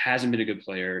 He just hasn't been a good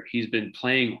player. He's been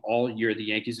playing all year. The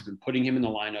Yankees have been putting him in the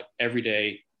lineup every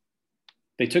day.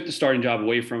 They took the starting job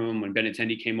away from him when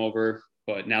Benintendi came over,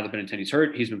 but now that Benintendi's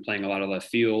hurt, he's been playing a lot of left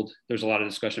field. There's a lot of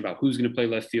discussion about who's going to play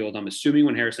left field. I'm assuming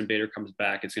when Harrison Bader comes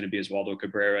back, it's going to be Oswaldo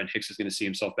Cabrera, and Hicks is going to see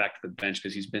himself back to the bench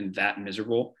because he's been that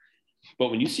miserable. But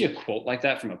when you see a quote like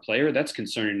that from a player, that's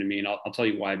concerning to me, and I'll tell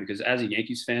you why. Because as a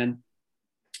Yankees fan,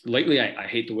 lately I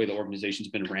hate the way the organization's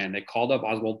been ran. They called up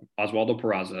Oswaldo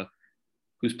Peraza,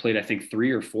 who's played, I think, 3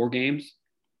 or 4 games.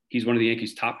 He's one of the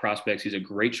Yankees' top prospects. He's a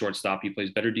great shortstop. He plays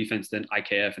better defense than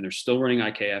IKF, and they're still running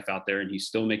IKF out there, and he's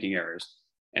still making errors.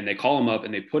 And they call him up,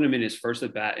 and they put him in his first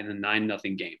at-bat in a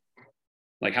 9-0 game.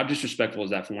 Like, how disrespectful is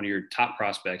that for one of your top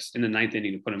prospects in the 9th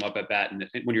inning to put him up at bat and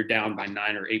when you're down by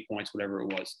 9 or 8 points, whatever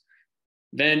it was?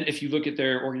 Then if you look at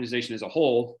their organization as a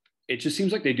whole, it just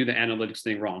seems like they do the analytics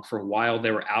thing wrong. For a while,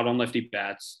 they were out on lefty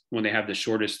bats when they have the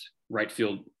shortest right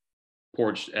field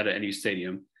porch at any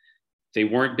stadium. They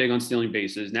weren't big on stealing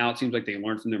bases. Now it seems like they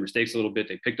learned from their mistakes a little bit.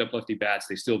 They picked up lefty bats.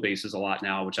 They steal bases a lot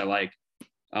now, which I like.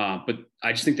 But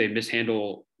I just think they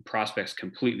mishandle prospects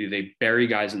completely. They bury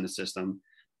guys in the system.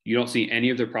 You don't see any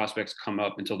of their prospects come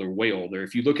up until they're way older.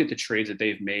 If you look at the trades that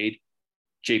they've made,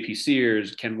 J.P.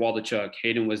 Sears, Ken Waldachuk,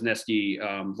 Hayden Wesneski,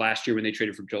 last year when they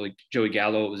traded for Joey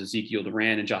Gallo, it was Ezekiel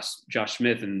Duran and Josh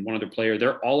Smith and one other player.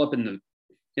 They're all up in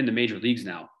the major leagues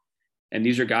now. And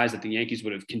these are guys that the Yankees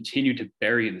would have continued to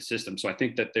bury in the system. So I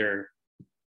think that they're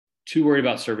too worried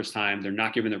about service time. They're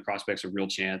not giving their prospects a real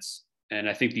chance. And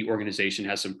I think the organization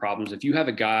has some problems. If you have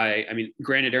a guy, I mean,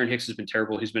 granted, Aaron Hicks has been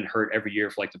terrible. He's been hurt every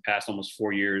year for like the past almost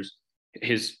 4 years.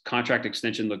 His contract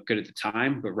extension looked good at the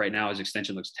time, but right now his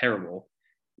extension looks terrible.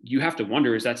 You have to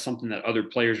wonder, is that something that other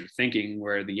players are thinking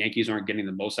where the Yankees aren't getting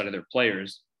the most out of their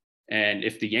players? And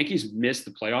if the Yankees miss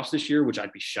the playoffs this year, which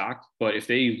I'd be shocked, but if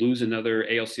they lose another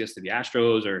ALCS to the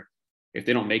Astros, or if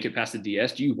they don't make it past the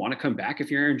DS, do you want to come back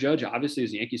if you're Aaron Judge? Obviously,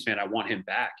 as a Yankees fan, I want him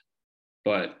back.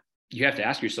 But you have to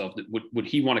ask yourself, would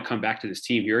he want to come back to this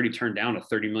team? He already turned down a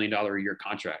 $30 million a year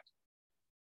contract.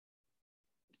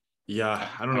 Yeah,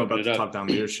 I don't know about the top-down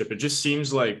leadership. It just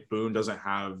seems like Boone doesn't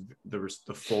have the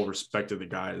full respect of the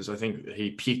guys. I think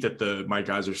he peaked at the "my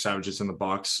guys are savages in the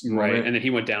box" moment, right, and then he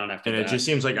went down after and that. It just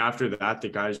seems like after that, the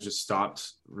guys just stopped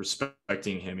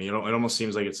respecting him. It almost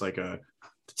seems like it's like the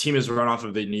team is run off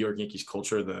of the New York Yankees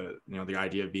culture. The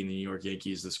idea of being the New York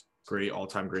Yankees, this great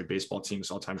all-time great baseball team,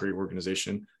 this all-time great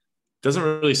organization. Doesn't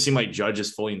really seem like Judge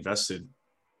is fully invested,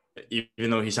 even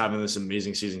though he's having this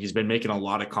amazing season. He's been making a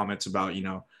lot of comments about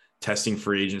testing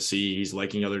free agency. He's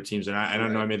liking other teams. And I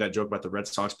don't know, I made that joke about the Red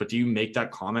Sox, but do you make that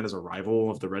comment as a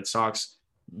rival of the Red Sox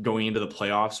going into the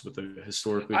playoffs with a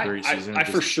historically great season? I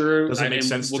for sure doesn't make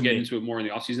sense. We'll get into it more in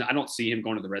the offseason. I don't see him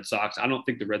going to the Red Sox. I don't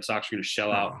think the Red Sox are going to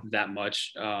shell out that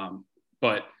much.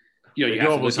 But you have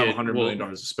to look at $100 million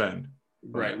to spend.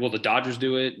 Right. Will the Dodgers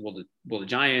do it? Will the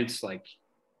Giants?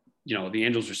 The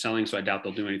Angels are selling, so I doubt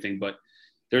they'll do anything. But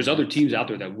there's other teams out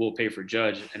there that will pay for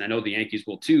Judge, and I know the Yankees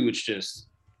will too. It's just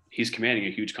he's commanding a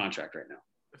huge contract right now.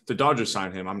 If the Dodgers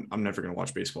sign him, I'm never going to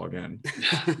watch baseball again.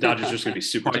 Dodgers are just going to be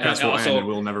super. Podcast will end and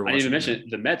we'll never watch. I didn't even mention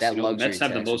the Mets. The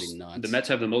Mets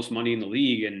have the most money in the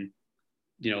league, and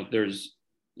there's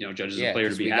Judge is a player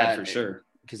to be had for sure.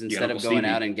 Because instead of going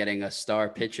out and getting a star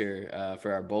pitcher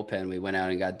for our bullpen, we went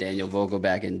out and got Daniel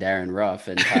Vogelback and Darren Ruff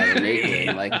and Tyler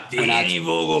Naquin.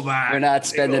 We're not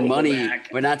spending money.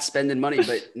 We're not spending money.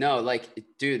 But no,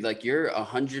 dude, you're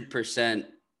 100%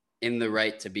 in the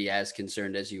right to be as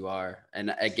concerned as you are.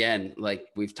 And again,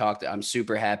 we've talked, I'm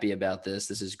super happy about this.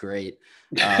 This is great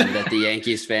that the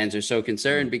Yankees fans are so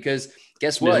concerned because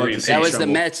guess what? That was the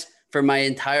Mets for my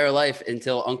entire life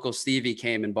until Uncle Stevie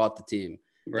came and bought the team.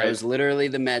 Right. That was literally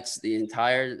the Mets, the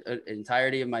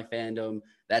entirety of my fandom.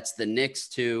 That's the Knicks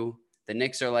too. The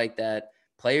Knicks are like that.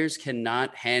 Players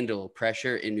cannot handle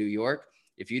pressure in New York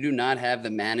if you do not have the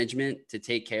management to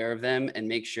take care of them and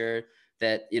make sure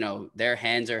that, their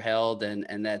hands are held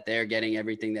and that they're getting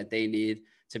everything that they need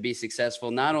to be successful,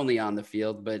 not only on the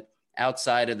field, but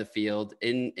outside of the field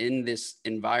in this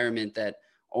environment that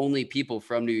only people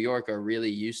from New York are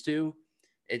really used to.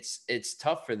 It's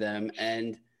tough for them.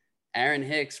 And Aaron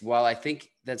Hicks, while I think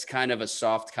that's kind of a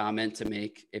soft comment to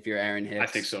make if you're Aaron Hicks. I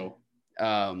think so.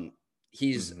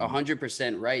 He's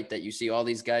 100% right that you see all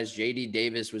these guys. J.D.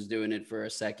 Davis was doing it for a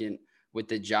second with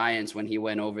the Giants when he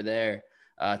went over there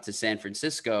to San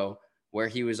Francisco, where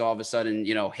he was all of a sudden,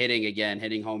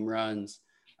 hitting home runs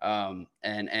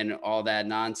and all that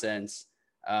nonsense.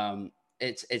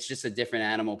 It's just a different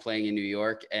animal playing in New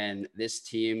York. And this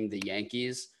team, the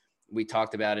Yankees, we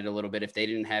talked about it a little bit. If they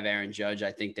didn't have Aaron Judge,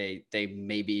 I think they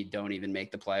maybe don't even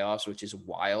make the playoffs, which is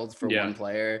wild for one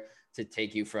player to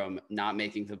take you from not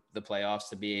making the playoffs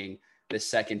to being the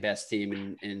second best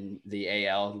team in the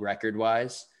AL record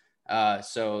wise.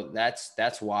 So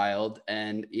that's wild.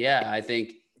 And I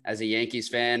think as a Yankees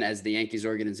fan, as the Yankees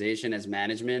organization, as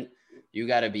management, you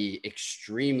got to be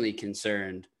extremely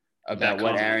concerned about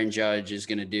what Aaron Judge is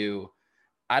going to do.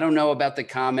 I don't know about the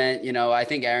comment. I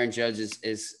think Aaron Judge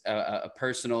is a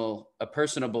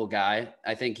personable guy.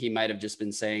 I think he might have just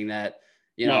been saying that,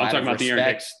 I'm talking about the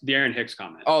Aaron Hicks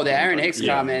comment. Oh, the Aaron Hicks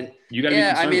comment. You got to be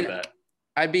concerned with that.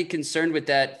 I'd be concerned with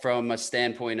that from a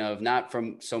standpoint of not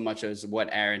from so much as what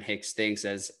Aaron Hicks thinks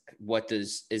as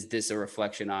is this a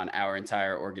reflection on our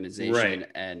entire organization? Right.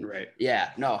 And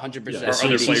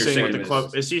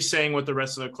 100%. Is he saying what the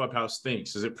rest of the clubhouse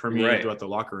thinks? Is it permeated throughout the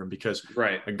locker room? Because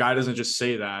a guy doesn't just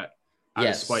say that out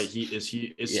of spite. Is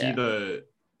he the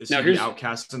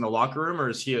outcast in the locker room, or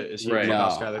is he a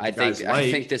clubhouse guy that I think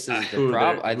this is the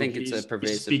problem. I think it's a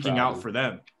pervasive speaking problem. out for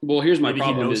them. Well, here's my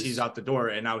problem. He knows he's out the door,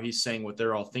 and now he's saying what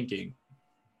they're all thinking.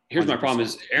 Here's 100%. My problem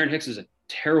is Aaron Hicks is a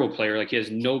terrible player. He has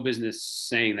no business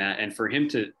saying that. And for him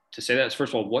to say that,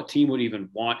 first of all, what team would even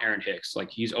want Aaron Hicks?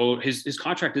 He's owed his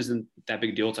contract isn't that big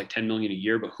a deal. It's $10 million a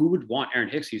year, but who would want Aaron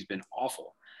Hicks? He's been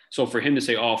awful. So for him to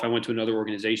say, if I went to another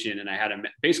organization and I had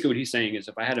basically what he's saying is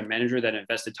if I had a manager that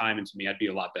invested time into me, I'd be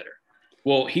a lot better.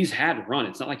 Well, he's had a run.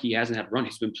 It's not like he hasn't had a run.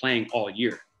 He's been playing all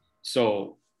year.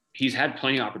 So he's had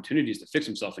plenty of opportunities to fix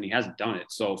himself and he hasn't done it.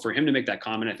 So for him to make that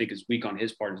comment, I think is weak on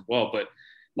his part as well. But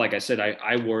like I said,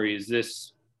 I worry, is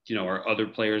this, are other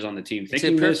players on the team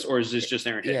thinking this, or is this just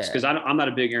Aaron Hicks? Because I'm not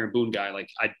a big Aaron Boone guy.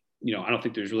 I don't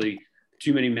think there's really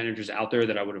too many managers out there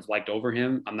that I would have liked over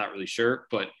him. I'm not really sure,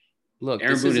 but look,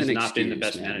 Aaron Boone has not been the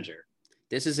best manager.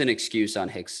 This is an excuse on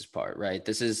Hicks's part, right?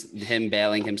 This is him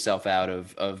bailing himself out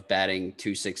of batting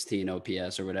 216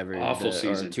 OPS or whatever, or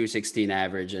 216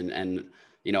 average and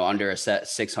under a set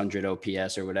 600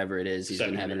 OPS or whatever it is. He's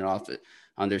been having it off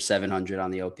under 700 on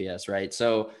the OPS, right?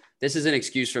 So this is an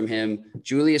excuse from him.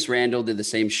 Julius Randle did the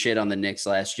same shit on the Knicks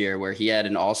last year where he had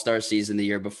an all-star season the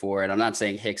year before. And I'm not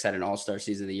saying Hicks had an all-star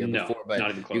season the year before,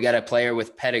 but you got a player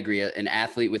with pedigree, an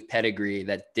athlete with pedigree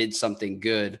that did something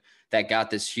good, that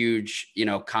got this huge,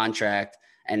 contract,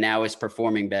 and now is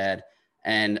performing bad.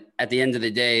 And at the end of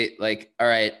the day, like, all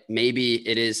right, maybe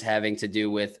it is having to do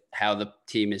with how the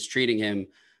team is treating him,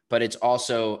 but it's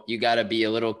also, you got to be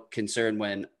a little concerned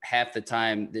when half the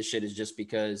time this shit is just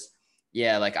because,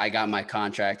 yeah, like I got my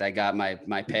contract, I got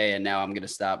my pay, and now I'm going to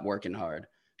stop working hard.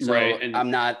 So right. And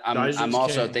I'm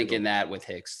also thinking that with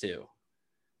Hicks too.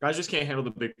 Guys just can't handle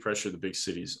the big pressure of the big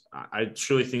cities. I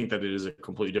truly think that it is a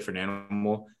completely different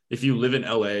animal. If you live in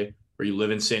LA or you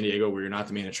live in San Diego where you're not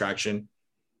the main attraction,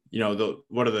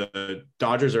 the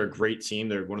Dodgers are a great team.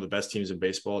 They're one of the best teams in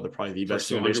baseball. They're probably the best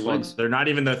team in baseball. They're not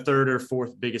even the third or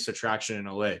fourth biggest attraction in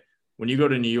LA. When you go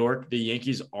to New York, the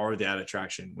Yankees are that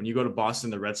attraction. When you go to Boston,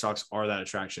 the Red Sox are that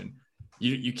attraction.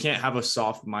 You can't have a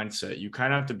soft mindset. You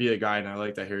kind of have to be a guy, and I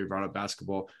like that Harry brought up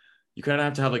basketball. You kind of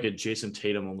have to have like a Jason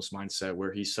Tatum almost mindset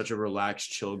where he's such a relaxed,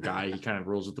 chill guy. He kind of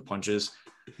rolls with the punches.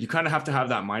 You kind of have to have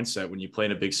that mindset when you play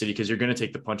in a big city because you're going to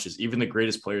take the punches. Even the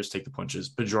greatest players take the punches.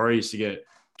 Pedroia used to get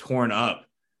torn up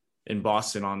in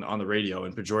Boston on the radio,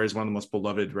 and Pedroia is one of the most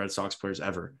beloved Red Sox players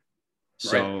ever.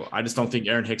 So right. I just don't think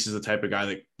Aaron Hicks is the type of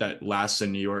guy that lasts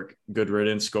in New York. Good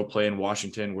riddance. Go play in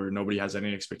Washington where nobody has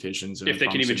any expectations. If they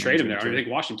can even trade him there, I don't think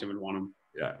Washington would want him.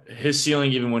 Yeah. His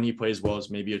ceiling, even when he plays well,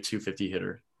 is maybe a 250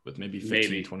 hitter with maybe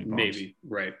 15, 20 bombs. Maybe.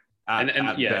 Right.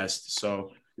 At best.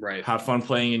 So right. Have fun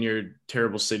playing in your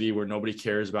terrible city where nobody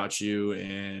cares about you,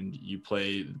 and you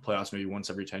play the playoffs maybe once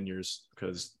every 10 years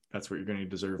because that's what you're going to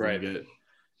deserve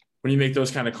when you make those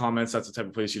kind of comments. That's the type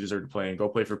of place you deserve to play in. Go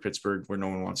play for Pittsburgh where no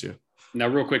one wants you. Now,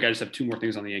 real quick, I just have two more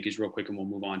things on the Yankees real quick and we'll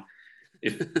move on.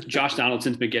 If Josh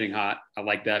Donaldson's been getting hot, I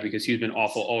like that because he's been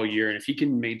awful all year. And if he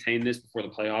can maintain this before the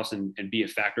playoffs and be a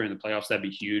factor in the playoffs, that'd be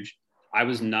huge. I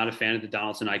was not a fan of the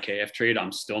Donaldson IKF trade.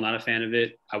 I'm still not a fan of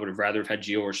it. I would have rather have had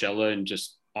Gio Urshela and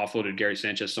just offloaded Gary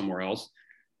Sanchez somewhere else.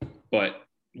 But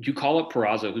you call up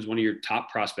Peraza, who's one of your top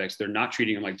prospects. They're not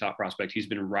treating him like a top prospect. He's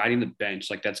been riding the bench.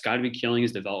 Like, that's got to be killing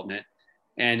his development.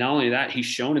 And not only that, he's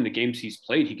shown in the games he's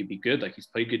played, he could be good. Like, he's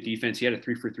played good defense. He had a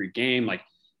 3-for-3 game. Like,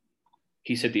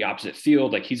 he's hit the opposite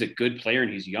field. Like, he's a good player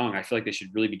and he's young. I feel like they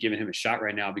should really be giving him a shot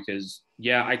right now because,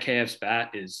 yeah, IKF's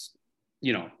bat is,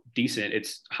 decent.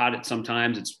 It's hot at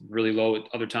sometimes. It's really low at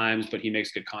other times, but he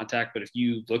makes good contact. But if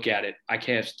you look at it,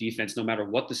 IKF's defense, no matter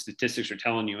what the statistics are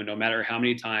telling you, and no matter how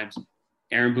many times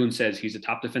Aaron Boone says he's a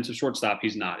top defensive shortstop,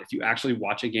 he's not. If you actually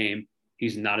watch a game,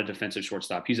 he's not a defensive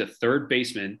shortstop. He's a third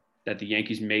baseman that the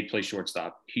Yankees made play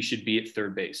shortstop. He should be at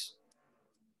third base.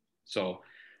 So,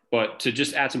 but to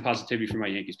just add some positivity for my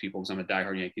Yankees people, because I'm a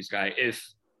diehard Yankees guy,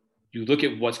 if you look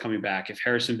at what's coming back, if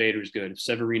Harrison Bader's good, if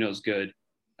Severino's good,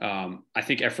 I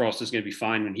think Efros is going to be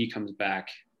fine when he comes back.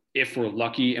 If we're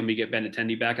lucky and we get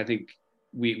Benintendi back, I think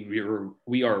we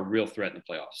are a real threat in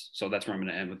the playoffs. So that's where I'm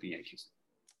going to end with the Yankees.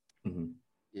 Mm-hmm.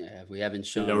 Yeah, we haven't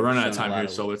shown. We're running out of time here,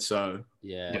 so let's. I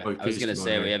was gonna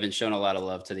say we haven't shown a lot of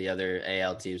love to the other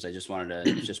AL teams. I just wanted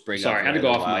to just bring. Sorry, I had to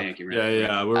go off my Yankee.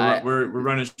 Yeah. We're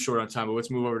running short on time, but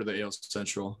let's move over to the AL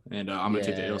Central, and I'm gonna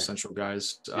take the AL Central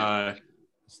guys. Let's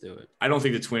do it. I don't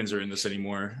think the Twins are in this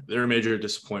anymore. They're a major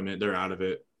disappointment. They're out of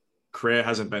it. Correa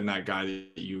hasn't been that guy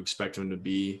that you expect him to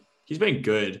be. He's been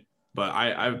good, but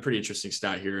I have a pretty interesting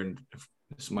stat here, and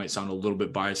this might sound a little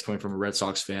bit biased coming from a Red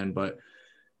Sox fan, but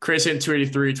Correa's hitting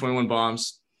 283, 21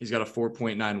 bombs. He's got a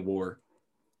 4.9 WAR.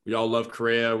 We all love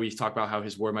Correa. We talk about how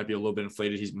his WAR might be a little bit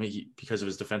inflated. Because of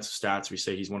his defensive stats, we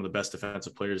say he's one of the best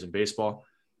defensive players in baseball.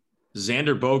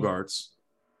 Xander Bogaerts,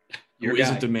 who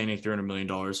isn't demanding $300 million,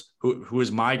 who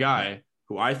is my guy,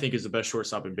 who I think is the best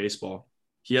shortstop in baseball.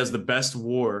 He has the best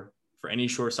WAR for any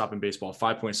shortstop in baseball,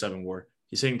 5.7 WAR.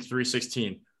 He's hitting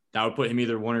 316. That would put him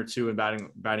either 1 or 2 in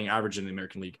batting average in the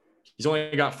American League. He's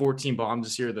only got 14 bombs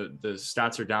this year. The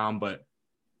stats are down, but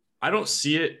I don't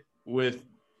see it with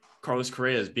Carlos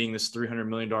Correa as being this $300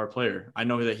 million player. I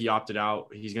know that he opted out.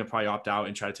 He's going to probably opt out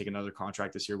and try to take another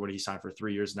contract this year. What did he sign for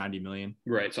 3 years, $90 million?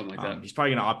 Right, something like that. He's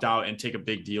probably going to opt out and take a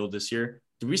big deal this year.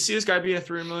 Do we see this guy be a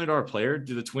 $300 million player?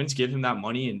 Do the Twins give him that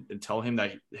money and tell him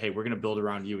that, hey, we're going to build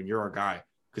around you and you're our guy?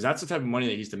 Because that's the type of money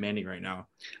that he's demanding right now.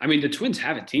 I mean, the Twins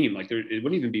have a team. Like, it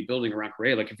wouldn't even be building around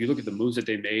Correa. Like, if you look at the moves that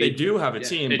they made. They do have a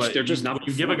team, but they're just not.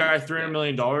 You give a guy $300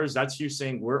 million, that's you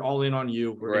saying, we're all in on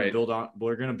you. We're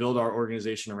going to build our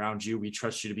organization around you. We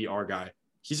trust you to be our guy.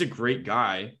 He's a great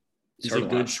guy. He's a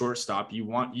good shortstop. You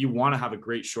want to have a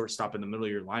great shortstop in the middle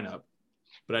of your lineup.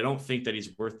 But I don't think that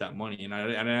he's worth that money. And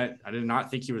I did not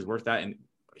think he was worth that in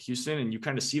Houston. And you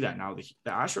kind of see that now.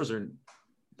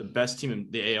 The the best team in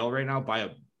the AL right now by a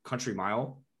country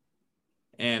mile.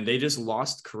 And they just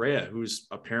lost Correa, who's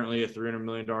apparently a $300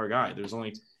 million guy. There's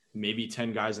only maybe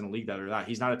 10 guys in the league that are that.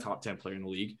 He's not a top 10 player in the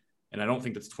league. And I don't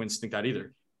think that the Twins think that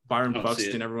either. Byron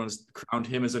Buxton, everyone's crowned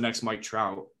him as the next Mike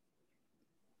Trout.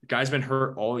 The guy's been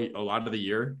hurt a lot of the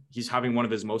year. He's having one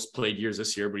of his most played years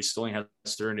this year, but he still only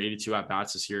has 382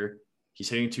 at-bats this year. He's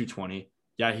hitting 220.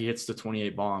 Yeah, he hits the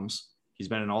 28 bombs. He's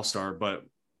been an all-star, but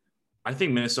I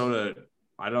think Minnesota,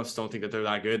 I just don't think that they're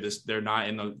that good. They're not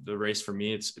in the race for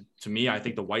me. To me, I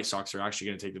think the White Sox are actually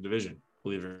going to take the division,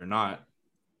 believe it or not.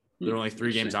 They're only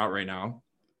 3 games out right now.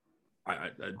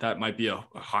 That might be a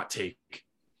hot take.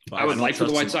 I would like for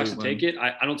the White Sox to take it.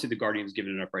 I don't see the Guardians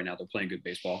giving it up right now. They're playing good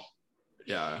baseball.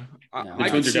 Yeah. The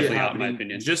Twins are definitely out, in my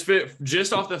opinion.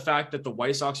 Just off the fact that the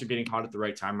White Sox are getting hot at the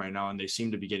right time right now, and they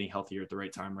seem to be getting healthier at the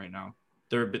right time right now.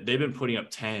 They've been putting up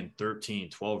 10, 13,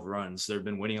 12 runs. They've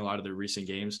been winning a lot of their recent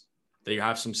games. They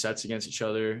have some sets against each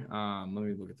other. Let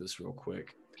me look at this real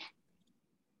quick.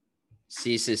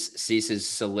 Cease is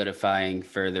solidifying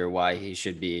further why he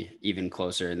should be even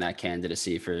closer in that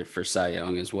candidacy for Cy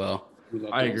Young as well.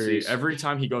 I agree. Every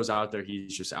time he goes out there,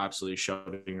 he's just absolutely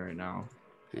shoving right now.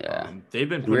 Yeah, they've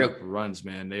been putting up runs,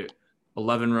 man. They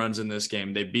 11 runs in this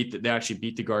game. They actually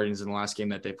beat the Guardians in the last game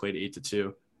that they played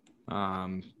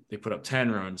 8-2. They put up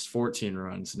 10 runs, 14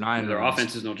 runs, 9 Their runs.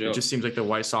 offense is no joke. It just seems like the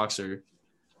White Sox are.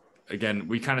 Again,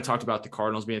 we kind of talked about the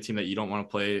Cardinals being a team that you don't want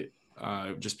to play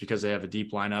just because they have a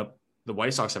deep lineup. The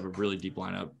White Sox have a really deep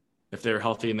lineup. If they're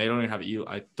healthy, and they don't even have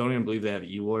I don't even believe they have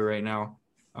Eloy right now.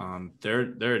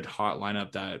 They're a hot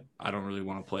lineup that I don't really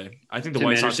want to play. I think the Tim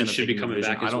White Sox Anderson should be coming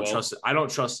back as well. I don't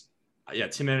trust. Yeah,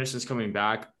 Tim Anderson's coming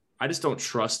back. I just don't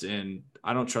trust in.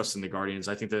 I don't trust in the Guardians.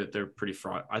 I think that they're pretty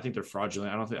fraud. I think they're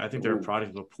fraudulent. I think they're a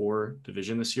product of a poor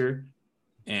division this year,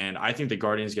 and I think the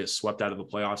Guardians get swept out of the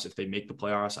playoffs if they make the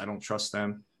playoffs. I don't trust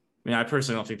them. I mean, I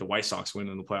personally don't think the White Sox win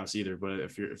in the playoffs either. But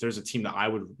if there's a team that I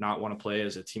would not want to play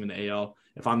as a team in the AL,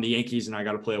 if I'm the Yankees and I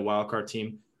got to play a wild card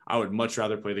team, I would much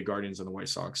rather play the Guardians than the White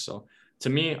Sox. So to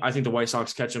me, I think the White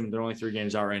Sox catch them. They're only 3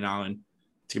 games out right now, and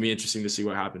it's gonna be interesting to see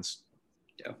what happens.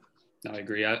 Yeah, no, I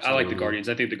agree. I like the Guardians.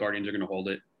 I think the Guardians are going to hold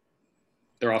it.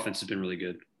 Their offense has been really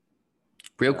good.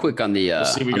 Real quick on the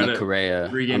we got the Correa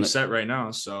 3-game set right now,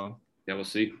 so yeah, we'll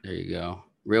see. There you go.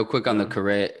 Real quick on the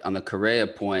Correa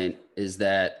point is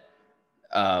that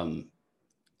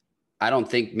I don't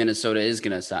think Minnesota is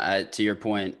going to sign. To your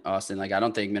point, Austin, like I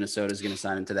don't think Minnesota is going to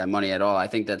sign him to that money at all. I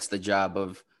think that's the job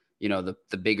of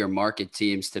the bigger market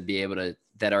teams to be able to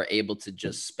that are able to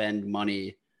just spend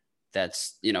money.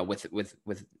 That's with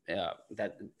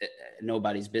that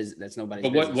nobody's business. That's nobody's.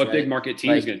 But business, what right? big market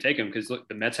team is going to take him? Because look,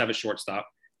 the Mets have a shortstop.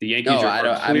 The Yankees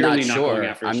I'm not sure.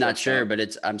 I'm not shortstop. sure,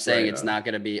 but I'm saying it's not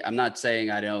going to be. I'm not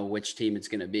saying I know which team it's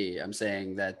going to be. I'm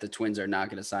saying that the Twins are not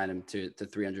going to sign him to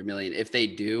 $300 million. If they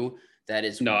do, that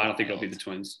is no. wild. I don't think it'll be the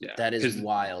Twins. Yeah, that is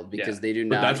wild because they do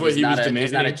but not. That's what he was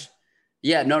demanding.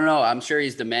 No. I'm sure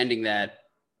he's demanding that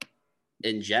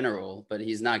in general, but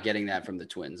he's not getting that from the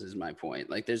Twins. Is my point.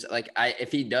 Like, there's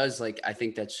if he does, I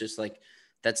think that's just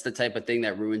that's the type of thing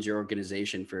that ruins your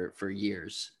organization for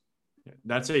years.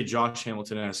 That's a Josh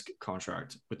Hamilton-esque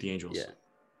contract with the Angels,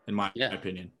 in my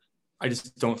opinion. I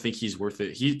just don't think he's worth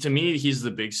it. To me, he's the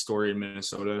big story in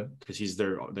Minnesota because he's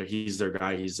their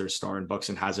guy, he's their star, and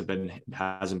Buxton hasn't been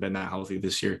that healthy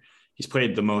this year. He's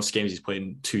played the most games he's played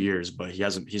in 2 years, but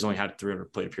he's only had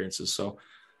 300 plate appearances. So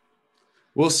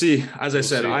we'll see. As I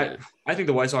said, I think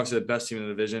the White Sox are the best team in the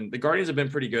division. The Guardians have been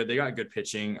pretty good. They got good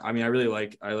pitching. I mean, I really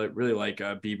like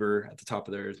Bieber at the top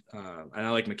of their, and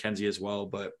I like McKenzie as well,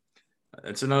 but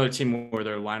it's another team where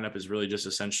their lineup is really just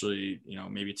essentially,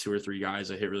 maybe 2 or 3 guys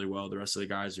that hit really well. The rest of the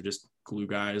guys are just glue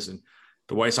guys. And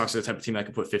the White Sox are the type of team that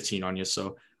can put 15 on you.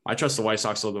 So I trust the White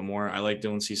Sox a little bit more. I like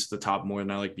Dylan Cease at the top more than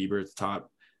I like Bieber at the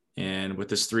top. And with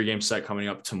this 3-game set coming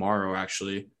up tomorrow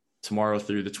through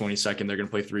the 22nd, they're going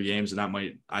to play 3 games.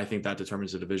 And I think that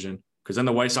determines the division. Because then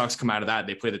the White Sox come out of that.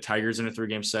 They play the Tigers in a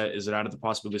 3-game set. Is it out of the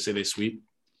possibility to say they sweep?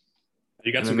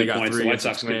 You got some good points. The White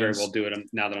Sox could very well do it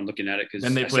now that I'm looking at it.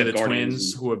 Then they play the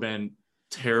Twins, who have been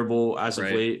terrible as of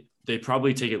late. They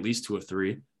probably take at least 2 of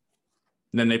 3. And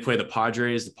then they play the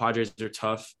Padres. The Padres are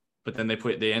tough, but then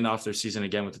they end off their season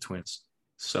again with the Twins.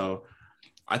 So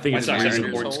I think White Sox are an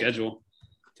important schedule.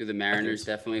 Do the Mariners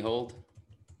definitely hold?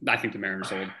 I think the Mariners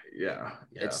hold. Yeah.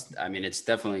 It's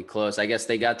definitely close. I guess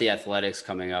they got the Athletics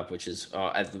coming up, which is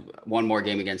one more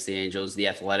game against the Angels, the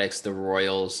Athletics, the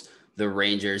Royals, the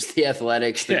Rangers, the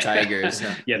Athletics, the Tigers.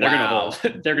 Yeah, they're going to hold.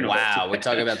 They're going to hold. Wow, we're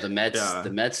talking about the Mets. Yeah. The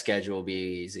Mets schedule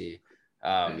being easy.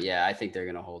 Yeah, I think they're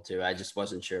gonna hold too. I just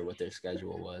wasn't sure what their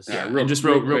schedule was. Yeah, real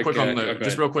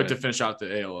quick to finish out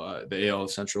the AL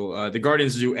Central. The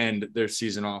Guardians do end their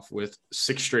season off with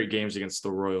 6 straight games against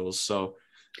the Royals. So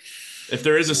if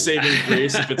there is a saving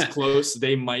grace, if it's close,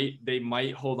 they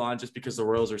might hold on just because the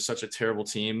Royals are such a terrible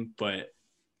team. But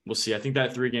we'll see. I think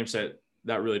that 3-game set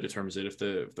that really determines it. If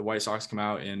the White Sox come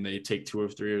out and they take 2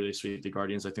 of 3 or they sweep the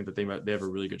Guardians, I think that they have a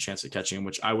really good chance at catching them,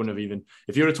 which I wouldn't have even –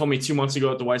 if you would have told me 2 months ago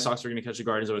that the White Sox were going to catch the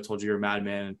Guardians, I would have told you you're a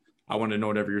madman. I want to know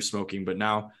whatever you're smoking. But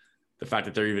now the fact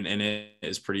that they're even in it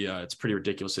is it's pretty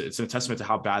ridiculous. It's a testament to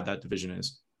how bad that division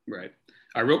is. Right.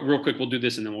 All right, real quick, we'll do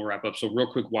this and then we'll wrap up. So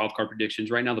real quick, wild card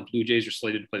predictions. Right now, the Blue Jays are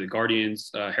slated to play the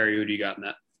Guardians. Harry, who do you got in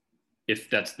that?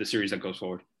 If that's the series that goes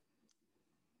forward.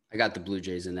 I got the Blue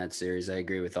Jays in that series. I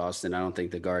agree with Austin. I don't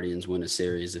think the Guardians win a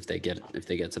series if they get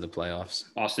to the playoffs.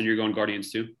 Austin, you're going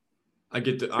Guardians too? I'm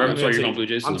you're going Blue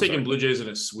Jays. I'm taking Blue Jays in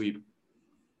a sweep.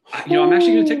 I'm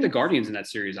actually going to take the Guardians in that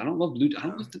series. I don't love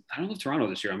Toronto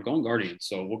this year. I'm going Guardians,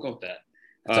 so we'll go with that.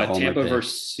 Tampa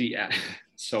versus Seattle.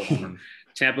 So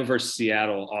Tampa versus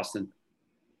Seattle. Austin.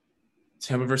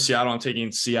 Tampa versus Seattle. I'm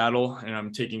taking Seattle, and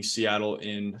I'm taking Seattle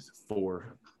in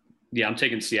 4. Yeah, I'm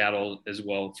taking Seattle as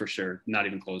well for sure. Not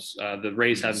even close. The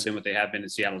Rays haven't been what they have been,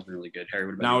 and Seattle's been really good. Harry,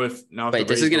 what about you? Wait,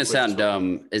 this is going to sound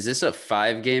dumb. Is this a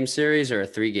 5-game series or a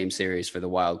 3-game series for the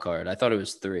wild card? I thought it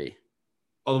was 3.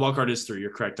 Oh, the wild card is 3.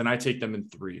 You're correct. And I take them in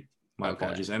 3. My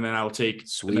apologies. And then I will take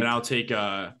Sweet. And then I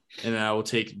will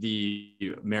take the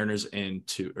Mariners in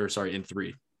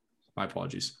 3. My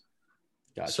apologies.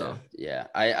 Gotcha. So. Yeah,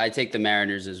 I take the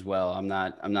Mariners as well. I'm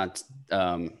not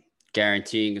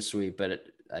guaranteeing a sweep, but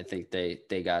I think they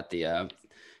got the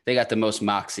most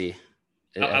moxie.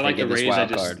 I like the Rays. I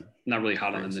just not really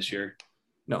hot on them this year.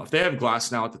 No, if they have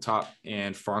Glass now at the top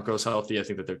and Franco's healthy, I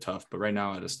think that they're tough. But right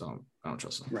now, I don't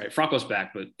trust them. Right, Franco's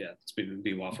back, but yeah, it's been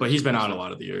waffle. But he's been out a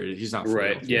lot of the year. He's not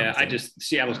right. Yeah,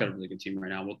 Seattle's got a really good team right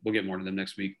now. We'll get more to them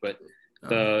next week. But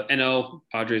the NL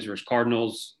Padres versus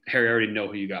Cardinals. Harry, I already know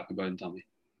who you got, but go ahead and tell me.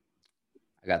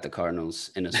 I got the Cardinals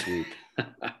in a sweep.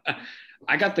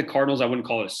 I got the Cardinals. I wouldn't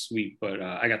call it a sweep, but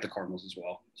I got the Cardinals as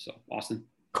well. So, Austin?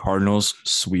 Cardinals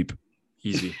sweep.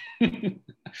 Easy.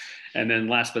 And then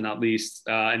last but not least,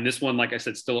 and this one, like I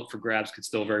said, still up for grabs, could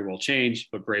still very well change,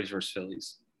 but Braves versus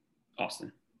Phillies.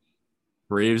 Austin?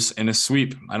 Braves in a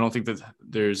sweep. I don't think that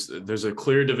there's a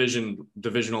clear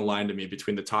divisional line to me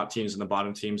between the top teams and the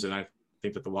bottom teams, and I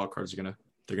think that the wild cards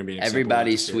they're gonna be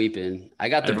everybody's sweeping. I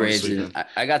got the Braves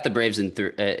I got the Braves in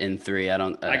 3. I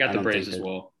got the Braves as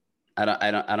well.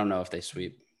 I don't know if they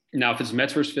sweep. Now, if it's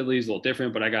Mets versus Phillies, a little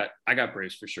different, but I got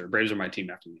Braves for sure. Braves are my team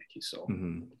after the Yankees. So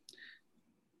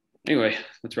Anyway,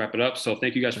 let's wrap it up. So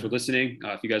thank you guys for listening.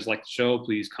 If you guys like the show,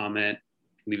 please comment,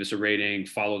 leave us a rating,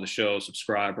 follow the show,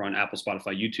 subscribe. We're on Apple,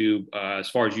 Spotify, YouTube. As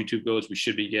far as YouTube goes, we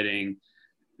should be getting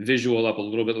visual up a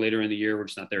little bit later in the year. We're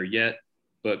just not there yet.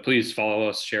 But please follow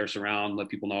us, share us around, let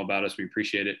people know about us. We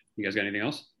appreciate it. You guys got anything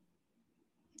else?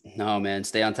 No, man.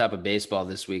 Stay on top of baseball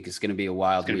this week. It's going to be a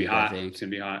wild week, I think. It's going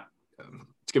to be hot.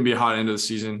 It's going to be a hot end of the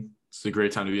season. It's a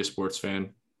great time to be a sports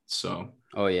fan. So,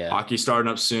 hockey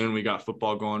starting up soon. We got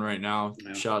football going right now.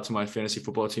 Yeah. Shout out to my fantasy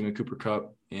football team in Cooper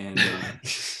Cup. And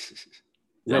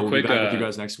we'll be back with you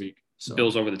guys next week. So.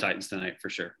 Bills over the Titans tonight for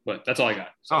sure. But that's all I got.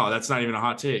 So. Oh, that's not even a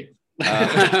hot take.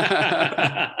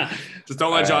 Just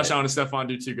don't let Josh Allen and Stephon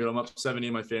do too good. I'm up 70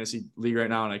 in my fantasy league right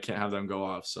now, and I can't have them go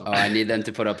off. So I need them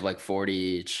to put up like 40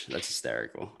 each. That's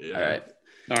hysterical. Yeah.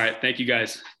 All right. Thank you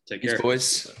guys. Take care,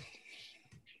 boys.